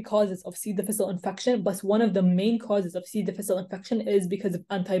many different causes of C. difficile infection, but one of the main causes of C. difficile infection is because of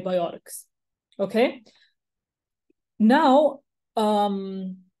antibiotics. Okay. Now,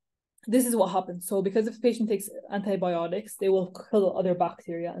 this is what happens. So because if the patient takes antibiotics, they will kill other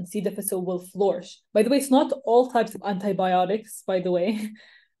bacteria and C. difficile will flourish. By the way, it's not all types of antibiotics, by the way.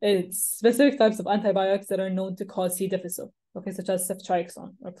 It's specific types of antibiotics that are known to cause C. difficile, okay, such as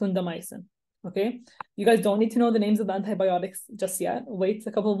ceftriaxone or clindamycin, okay? You guys don't need to know the names of the antibiotics just yet. Wait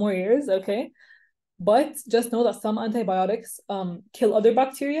a couple more years, okay? But just know that some antibiotics kill other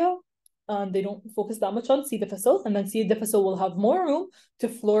bacteria and they don't focus that much on C. difficile, and then C. difficile will have more room to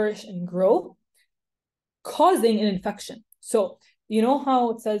flourish and grow, causing an infection. So you know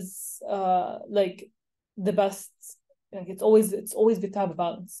how it says like the best, like it's always good to have a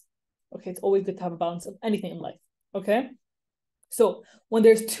balance. Okay, it's always good to have a balance of anything in life. Okay, so when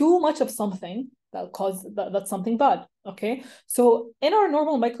there's too much of something, that's something bad. Okay, so in our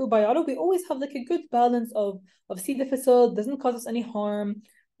normal microbiota, we always have like a good balance of C. difficile, doesn't cause us any harm.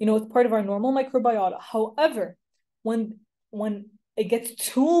 You know, it's part of our normal microbiota. However, when it gets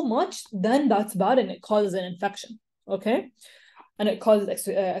too much, then that's bad and it causes an infection. Okay, and it causes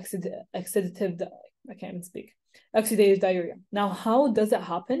exudative, I can't even speak, exudative diarrhea. Now, how does it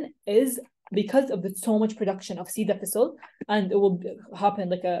happen? Is because of so much production of C. difficile, and it will happen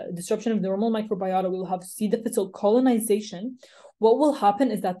like a disruption of the normal microbiota. We will have C. difficile colonization. What will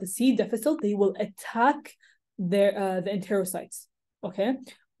happen is that the C. difficile, they will attack the enterocytes. Okay,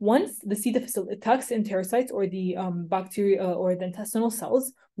 once the C. difficile attacks the enterocytes or the bacteria or the intestinal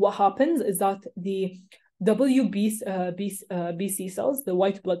cells, what happens is that the WBC cells, the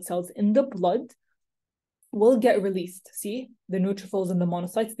white blood cells in the blood, will get released. See, the neutrophils and the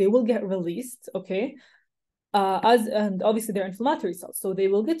monocytes, they will get released. Okay, and obviously they're inflammatory cells, so they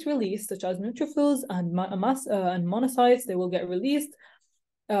will get released, such as neutrophils and monocytes. They will get released,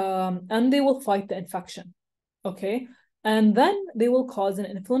 and they will fight the infection. Okay, and then they will cause an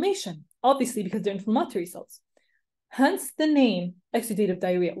inflammation, obviously because they're inflammatory cells. Hence the name exudative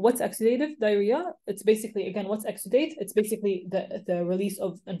diarrhea. What's exudative diarrhea? It's basically, again, what's exudate? It's basically the release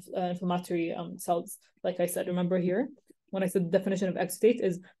of inflammatory cells. Like I said, remember here, when I said the definition of exudate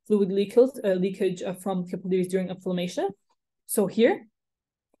is fluid leakage from capillaries during inflammation. So here,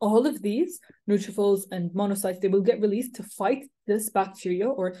 all of these neutrophils and monocytes, they will get released to fight this bacteria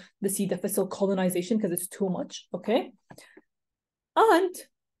or the C. difficile colonization because it's too much, okay? And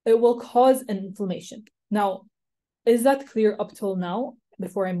it will cause an inflammation. Now, is that clear up till now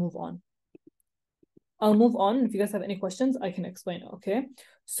before I move on? I'll move on. If you guys have any questions, I can explain it, okay?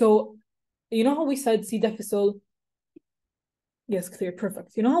 So, you know how we said C. difficile? Yes, clear,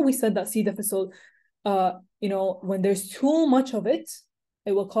 perfect. You know how we said that C. difficile, you know, when there's too much of it,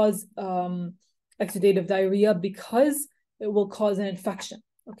 it will cause exudative diarrhea because it will cause an infection,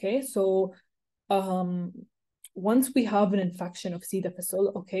 okay? So, once we have an infection of C.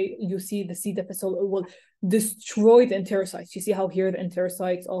 difficile, okay, you see the C. difficile, it will destroy the enterocytes. You see how here the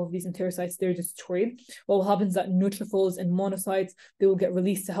enterocytes, all of these enterocytes, they're destroyed. What will happen is that neutrophils and monocytes, they will get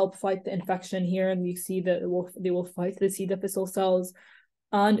released to help fight the infection here, and you see that they will fight the C. difficile cells,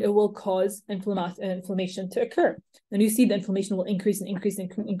 and it will cause inflammation to occur. And you see the inflammation will increase and increase and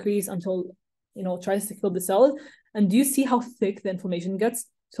increase until, you know, it tries to kill the cells. And do you see how thick the inflammation gets?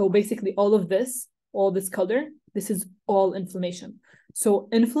 So basically all of this, all this color, this is all inflammation. So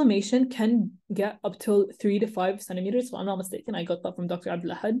inflammation can get up till 3 to 5 centimeters, if I'm not mistaken. I got that from Dr.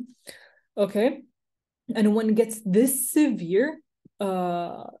 Abdulahad. Okay. And when it gets this severe,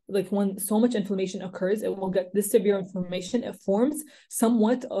 like when so much inflammation occurs, it will get this severe inflammation. It forms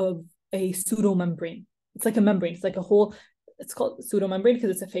somewhat of a pseudomembrane. It's like a membrane. It's like a whole, it's called pseudomembrane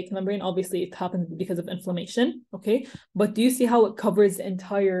because it's a fake membrane. Obviously, it happens because of inflammation. Okay. But do you see how it covers the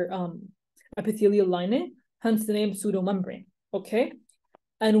entire epithelial lining? Hence the name pseudomembrane. Okay.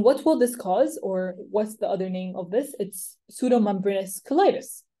 And what will this cause, or what's the other name of this? It's pseudomembranous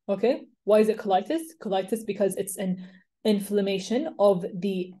colitis. Okay. Why is it colitis? Colitis because it's an inflammation of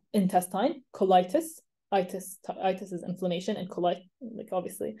the intestine. Colitis. Itis is inflammation, and colitis, like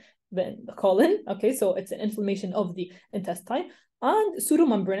obviously the colon. Okay, so it's an inflammation of the intestine. And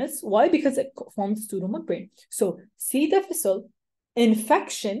pseudomembranous. Why? Because it forms pseudomembrane. So C. difficile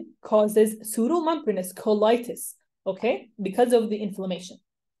infection causes pseudomembranous colitis. Okay, because of the inflammation.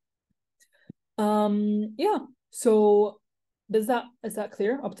 Yeah. So is that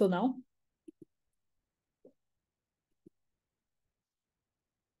clear up till now?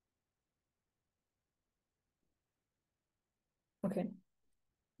 Okay.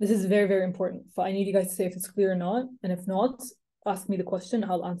 This is very, very important. So I need you guys to say if it's clear or not. And if not, ask me the question,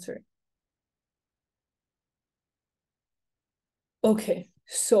 I'll answer it. Okay,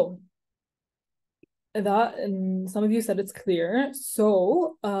 so that, and some of you said it's clear.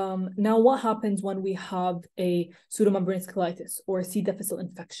 So now what happens when we have a pseudomembranous colitis or C. difficile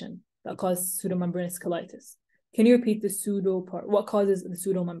infection that causes pseudomembranous colitis? Can you repeat the pseudo part? What causes the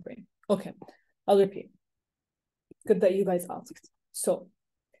pseudomembrane? Okay, I'll repeat. Good that you guys asked. So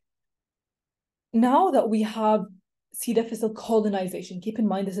now that we have C. difficile colonization, keep in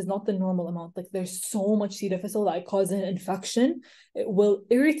mind this is not the normal amount. Like there's so much C. difficile that causes an infection. It will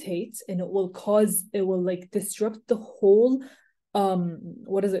irritate and it will like disrupt the whole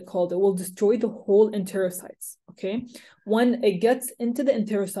what is it called? It will destroy the whole enterocytes, okay? When it gets into the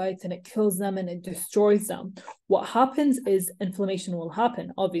enterocytes and it kills them and it destroys them, what happens is inflammation will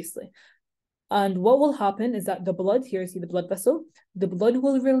happen, obviously. And what will happen is that the blood, here you see the blood vessel, the blood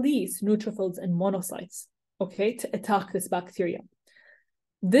will release neutrophils and monocytes, okay, to attack this bacteria.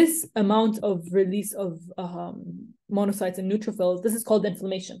 This amount of release of monocytes and neutrophils, this is called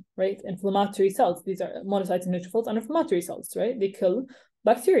inflammation, right? Inflammatory cells. These are monocytes and neutrophils and inflammatory cells, right? They kill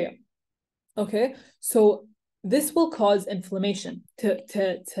bacteria. Okay, so this will cause inflammation to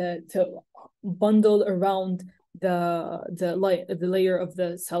bundle around the layer of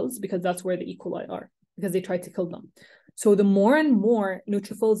the cells, because that's where the E. coli are, because they try to kill them. So the more and more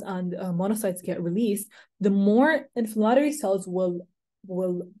neutrophils and monocytes get released, the more inflammatory cells will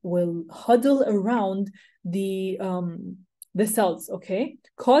huddle around the cells, okay,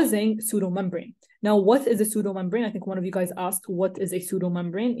 causing pseudomembrane. Now, what is a pseudomembrane? I think one of you guys asked, what is a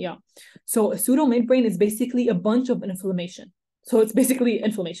pseudomembrane? Yeah. So a pseudomembrane is basically a bunch of inflammation. So it's basically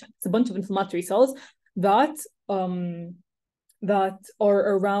inflammation. It's a bunch of inflammatory cells that are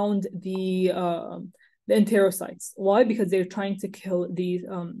around the enterocytes. Why? Because they're trying to kill these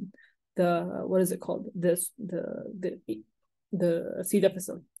what is it called? The C.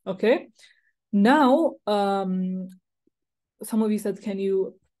 difficile. Okay. Now, some of you said, can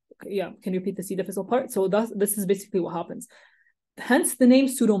you repeat the C. difficile part? So this is basically what happens. Hence the name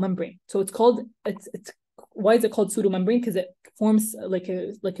pseudomembrane. So it's why is it called pseudomembrane? Because it forms like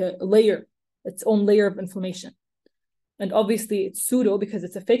a layer, its own layer of inflammation. And obviously it's pseudo because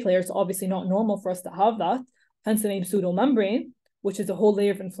it's a fake layer. It's obviously not normal for us to have that. Hence the name pseudomembrane, which is a whole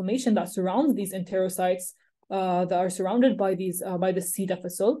layer of inflammation that surrounds these enterocytes that are surrounded by the C.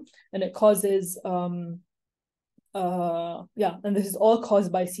 difficile, and it causes and this is all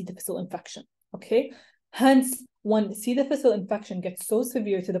caused by C. difficile infection. Okay, hence when C. difficile infection gets so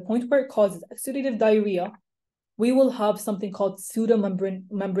severe to the point where it causes exudative diarrhea, we will have something called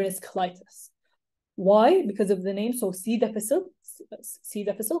pseudomembranous colitis. Why? Because of the name. So C. difficile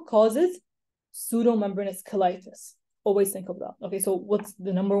causes pseudomembranous colitis. Always think of that. Okay, so what's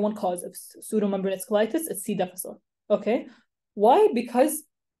the number one cause of pseudomembranous colitis? It's C. difficile. Okay, why? Because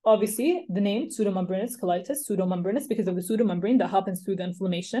obviously the name pseudomembranous colitis, pseudomembranous, because of the pseudomembrane that happens through the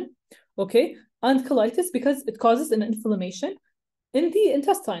inflammation. Okay, and colitis because it causes an inflammation in the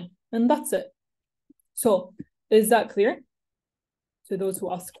intestine, and that's it. So is that clear to those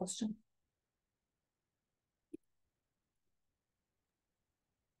who asked the question?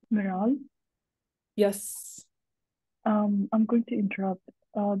 Meral? Yes. I'm going to interrupt.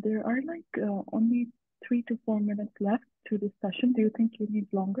 There are only 3 to 4 minutes left to this session. Do you think you need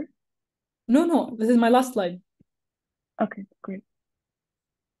longer? No, this is my last slide. Okay, great.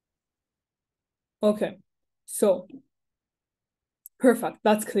 Okay, so perfect,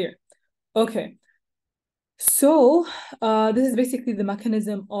 that's clear. Okay, so this is basically the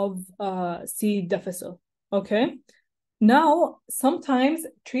mechanism of C. difficile. Okay, now sometimes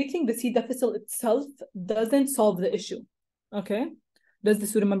treating the C. difficile itself doesn't solve the issue. Okay, does the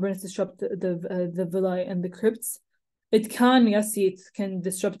pseudomembranous disrupt the villi and the crypts? It can, yes, it can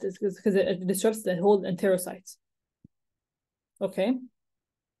disrupt it because it disrupts the whole enterocyte. Okay,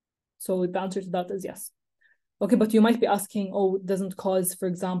 so the answer to that is yes. Okay, but you might be asking, oh, it doesn't cause, for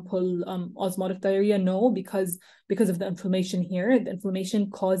example, osmotic diarrhea? No, because of the inflammation here. The inflammation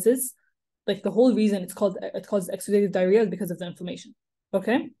causes, like the whole reason it causes exudative diarrhea is because of the inflammation.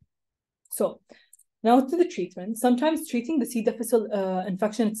 Okay, so now to the treatment. Sometimes treating the C. difficile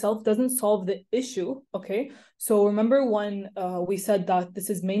infection itself doesn't solve the issue. Okay, so remember when we said that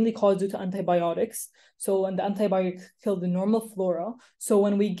this is mainly caused due to antibiotics. So when the antibiotics kill the normal flora. So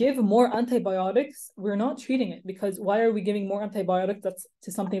when we give more antibiotics, we're not treating it, because why are we giving more antibiotics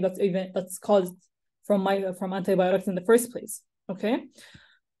to something that's caused from antibiotics in the first place? Okay.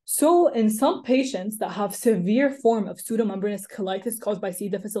 So in some patients that have severe form of pseudomembranous colitis caused by C.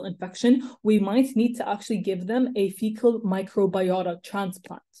 difficile infection, we might need to actually give them a fecal microbiota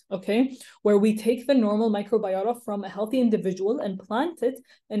transplant, okay? Where we take the normal microbiota from a healthy individual and plant it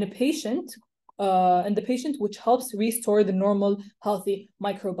in a patient, which helps restore the normal healthy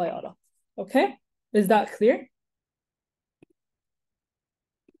microbiota, okay? Is that clear?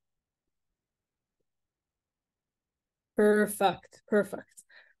 Perfect.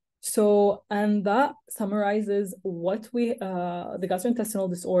 So, and that summarizes what the gastrointestinal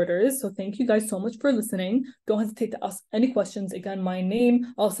disorders. So thank you guys so much for listening. Don't hesitate to ask any questions. Again, my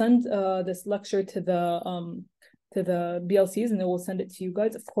name, I'll send this lecture to the BLCs and they will send it to you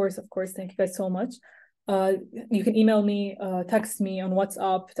guys. Of course. Thank you guys so much. You can email me, text me on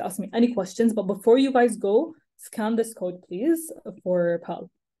WhatsApp to ask me any questions. But before you guys go, scan this code, please, for PAL.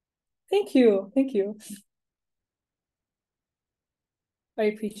 Thank you. Thank you. I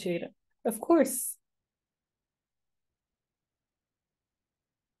appreciate it. Of course.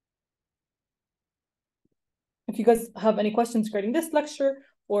 If you guys have any questions regarding this lecture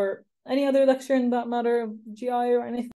or any other lecture in that matter of GI or anything,